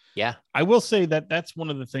later. Yeah. I will say that's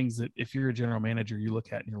one of the things that if you're a general manager, you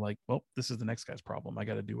look at and you're like, well, this is the next guy's problem. I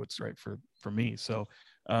got to do what's right for me. So,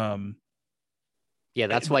 yeah,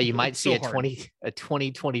 that's why you might see a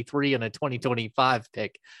 2023 and a 2025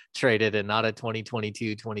 pick traded and not a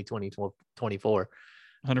 2022, 2024.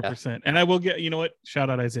 100%. And I will get, you know what?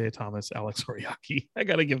 Shout out Isaiah Thomas, Alex Oriaki. I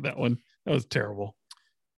got to give that one. That was terrible.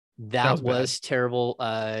 That was terrible.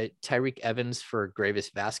 Tyreek Evans for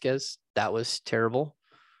Gravis Vasquez. That was terrible.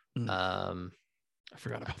 I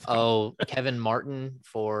forgot about that. Oh, Kevin Martin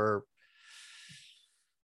for.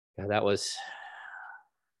 Yeah, that was.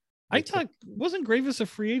 I thought, wasn't Gravis a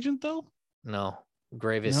free agent though? No,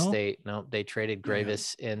 Gravis. No? They traded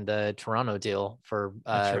Gravis in the Toronto deal for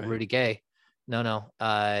right. Rudy Gay. No.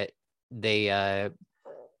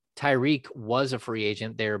 Tyreek was a free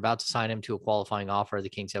agent. They were about to sign him to a qualifying offer. The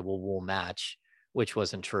Kings said, well, we'll match, which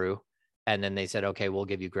wasn't true. And then they said, okay, we'll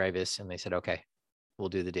give you Gravis. And they said, okay, we'll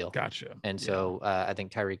do the deal. Gotcha. And so I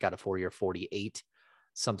think Tyreek got a 4-year 48,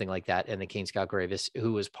 something like that. And the Kings got Gravis,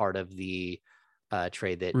 who was part of the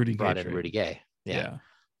trade that brought in Rudy Gay. Yeah.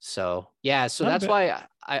 So that's why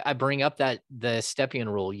I bring up that the Stepien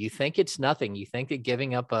rule. You think it's nothing. You think that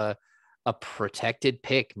giving up a protected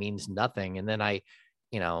pick means nothing. And then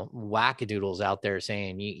wackadoodles out there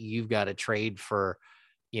saying you've got to trade for,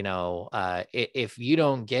 if you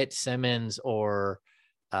don't get Simmons or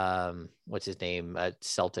what's his name,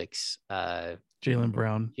 Celtics, Jaylen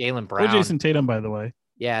Brown or Jason Tatum, by the way.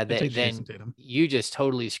 Yeah, Jason then Tatum. you just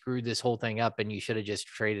totally screwed this whole thing up, and you should have just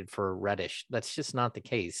traded for Reddish. That's just not the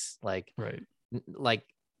case. Like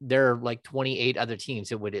there are like 28 other teams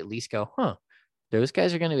that would at least go, huh, those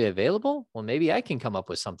guys are going to be available. Well, maybe I can come up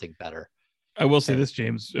with something better. I will say this,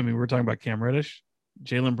 James. I mean, we're talking about Cam Reddish,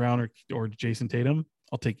 Jaylen Brown, or Jason Tatum.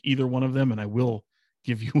 I'll take either one of them, and I will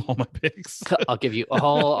give you all my picks. I'll give you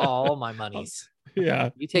all my monies. Yeah,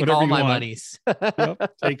 you take all my want. monies.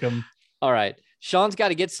 Yep, take them. All right, Sean's got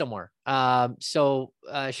to get somewhere. So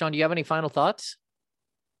Sean, do you have any final thoughts?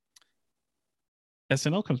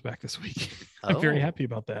 SNL comes back this week. I'm very happy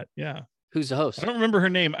about that. Yeah. Who's the host? I don't remember her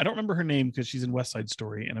name. Because she's in West Side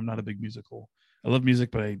Story, and I'm not a big musical. I love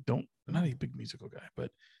music, but I'm not a big musical guy.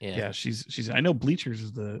 But yeah, she's. I know Bleachers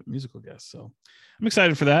is the musical guest, so I'm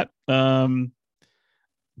excited for that.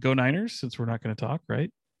 Go Niners, since we're not going to talk,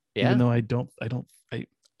 right? Yeah. Even though I don't.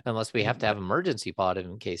 Unless we have to have emergency pod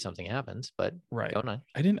in case something happens, but right. Go Niners.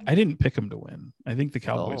 I didn't pick them to win. I think the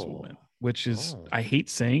Cowboys will win, which is I hate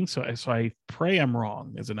saying. So I pray I'm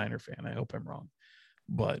wrong as a Niner fan. I hope I'm wrong,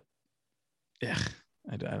 but yeah,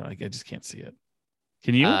 I just can't see it.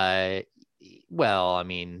 Can you? Well, I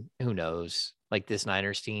mean, who knows? Like this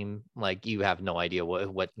Niners team, like you have no idea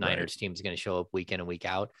what Niners team is going to show up week in and week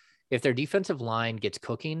out. If their defensive line gets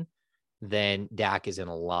cooking, then Dak is in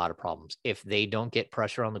a lot of problems. If they don't get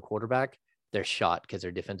pressure on the quarterback, they're shot because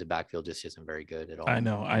their defensive backfield just isn't very good at all. I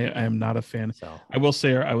know. I am not a fan. So I will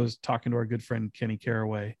say I was talking to our good friend Kenny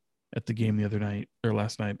Caraway at the game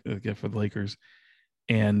last night for the Lakers.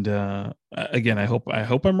 And again, I hope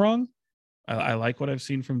I'm wrong. I like what I've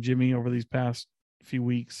seen from Jimmy over these past few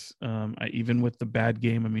weeks. Even with the bad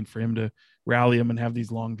game, I mean, for him to rally him and have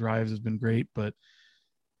these long drives has been great, but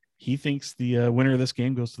he thinks the winner of this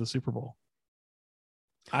game goes to the Super Bowl.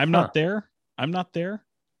 I'm not there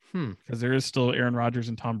because there is still Aaron Rodgers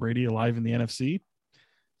and Tom Brady alive in the NFC.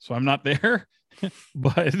 So I'm not there,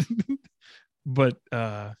 but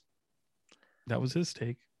that was his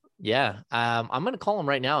take. Yeah. I'm going to call him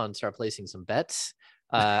right now and start placing some bets.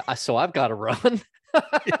 So I've got to run.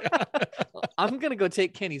 I'm going to go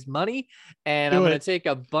take Kenny's money, and I'm going to take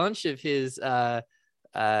a bunch of his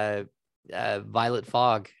Violet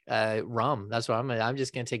Fog rum. That's what I'm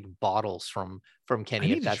just going to take bottles from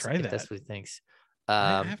Kenny if that's what he thinks.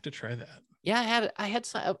 I have to try that. Yeah,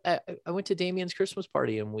 I went to Damien's Christmas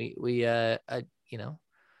party, and we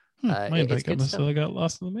my invite got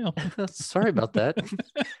lost in the mail. Sorry about that.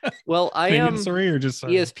 Well, I am sorry or just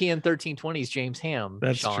sorry. ESPN 1320's James Ham.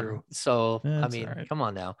 That's Sean. true. So That's I mean, right. Come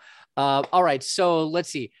on now. All right. So let's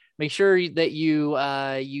see. Make sure that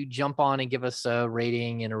you jump on and give us a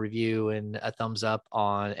rating and a review and a thumbs up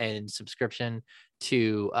and subscription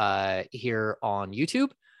to here on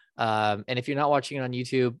YouTube. And if you're not watching it on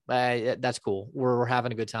YouTube, that's cool. We're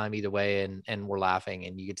having a good time either way, and we're laughing,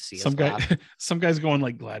 and you get to see us laugh. Some guy's going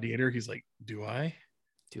like Gladiator. He's like, do I?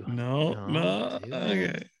 No.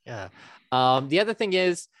 Okay. Yeah. The other thing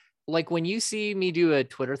is, like, when you see me do a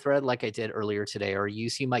Twitter thread like I did earlier today, or you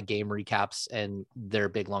see my game recaps and their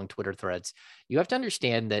big long Twitter threads, you have to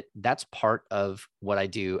understand that that's part of what I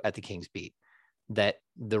do at the Kings Beat. That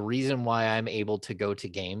the reason why I'm able to go to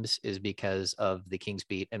games is because of the Kings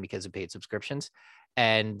Beat and because of paid subscriptions.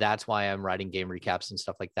 And that's why I'm writing game recaps and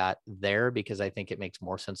stuff like that there, because I think it makes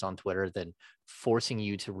more sense on Twitter than forcing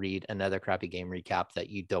you to read another crappy game recap that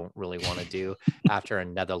you don't really want to do after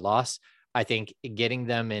another loss. I think getting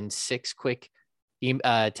them in 6 quick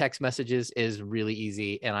text messages is really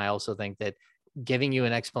easy. And I also think that giving you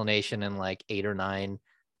an explanation in like 8 or 9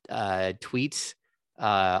 tweets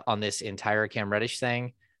on this entire Cam Reddish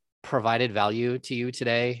thing provided value to you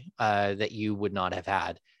today that you would not have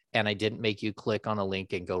had. And I didn't make you click on a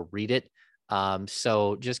link and go read it.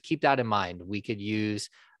 So just keep that in mind. We could use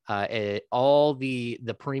all the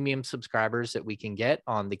premium subscribers that we can get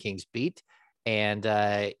on the Kings Beat. And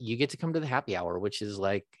you get to come to the happy hour, which is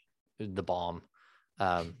like the bomb.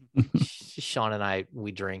 Sean and I,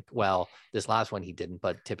 we drink. Well, this last one he didn't,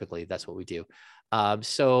 but typically that's what we do.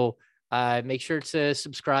 So make sure to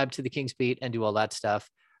subscribe to the Kings Beat and do all that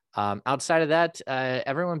stuff. Outside of that,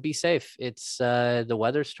 everyone be safe. It's the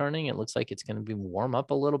weather's turning. It looks like it's going to be warm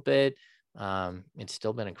up a little bit. It's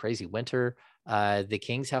still been a crazy winter. The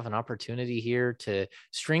Kings have an opportunity here to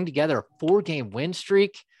string together a 4-game win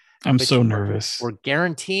streak. I'm so nervous. We're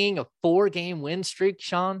guaranteeing a 4-game win streak,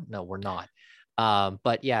 Sean. No, we're not.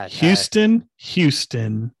 But yeah, Houston,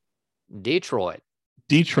 Detroit,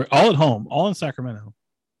 all at home, all in Sacramento.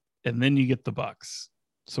 And then you get the Bucks.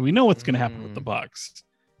 So we know what's going to happen with the Bucks.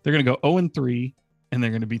 They're going to go 0-3, and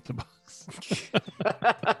they're going to beat the Bucks.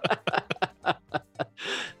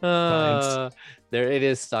 There it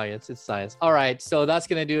is, science. It's science. All right, so that's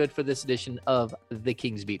going to do it for this edition of the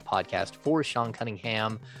Kings Beat podcast. For Sean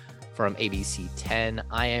Cunningham from ABC 10,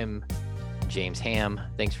 I am James Ham.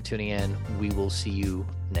 Thanks for tuning in. We will see you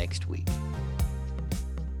next week.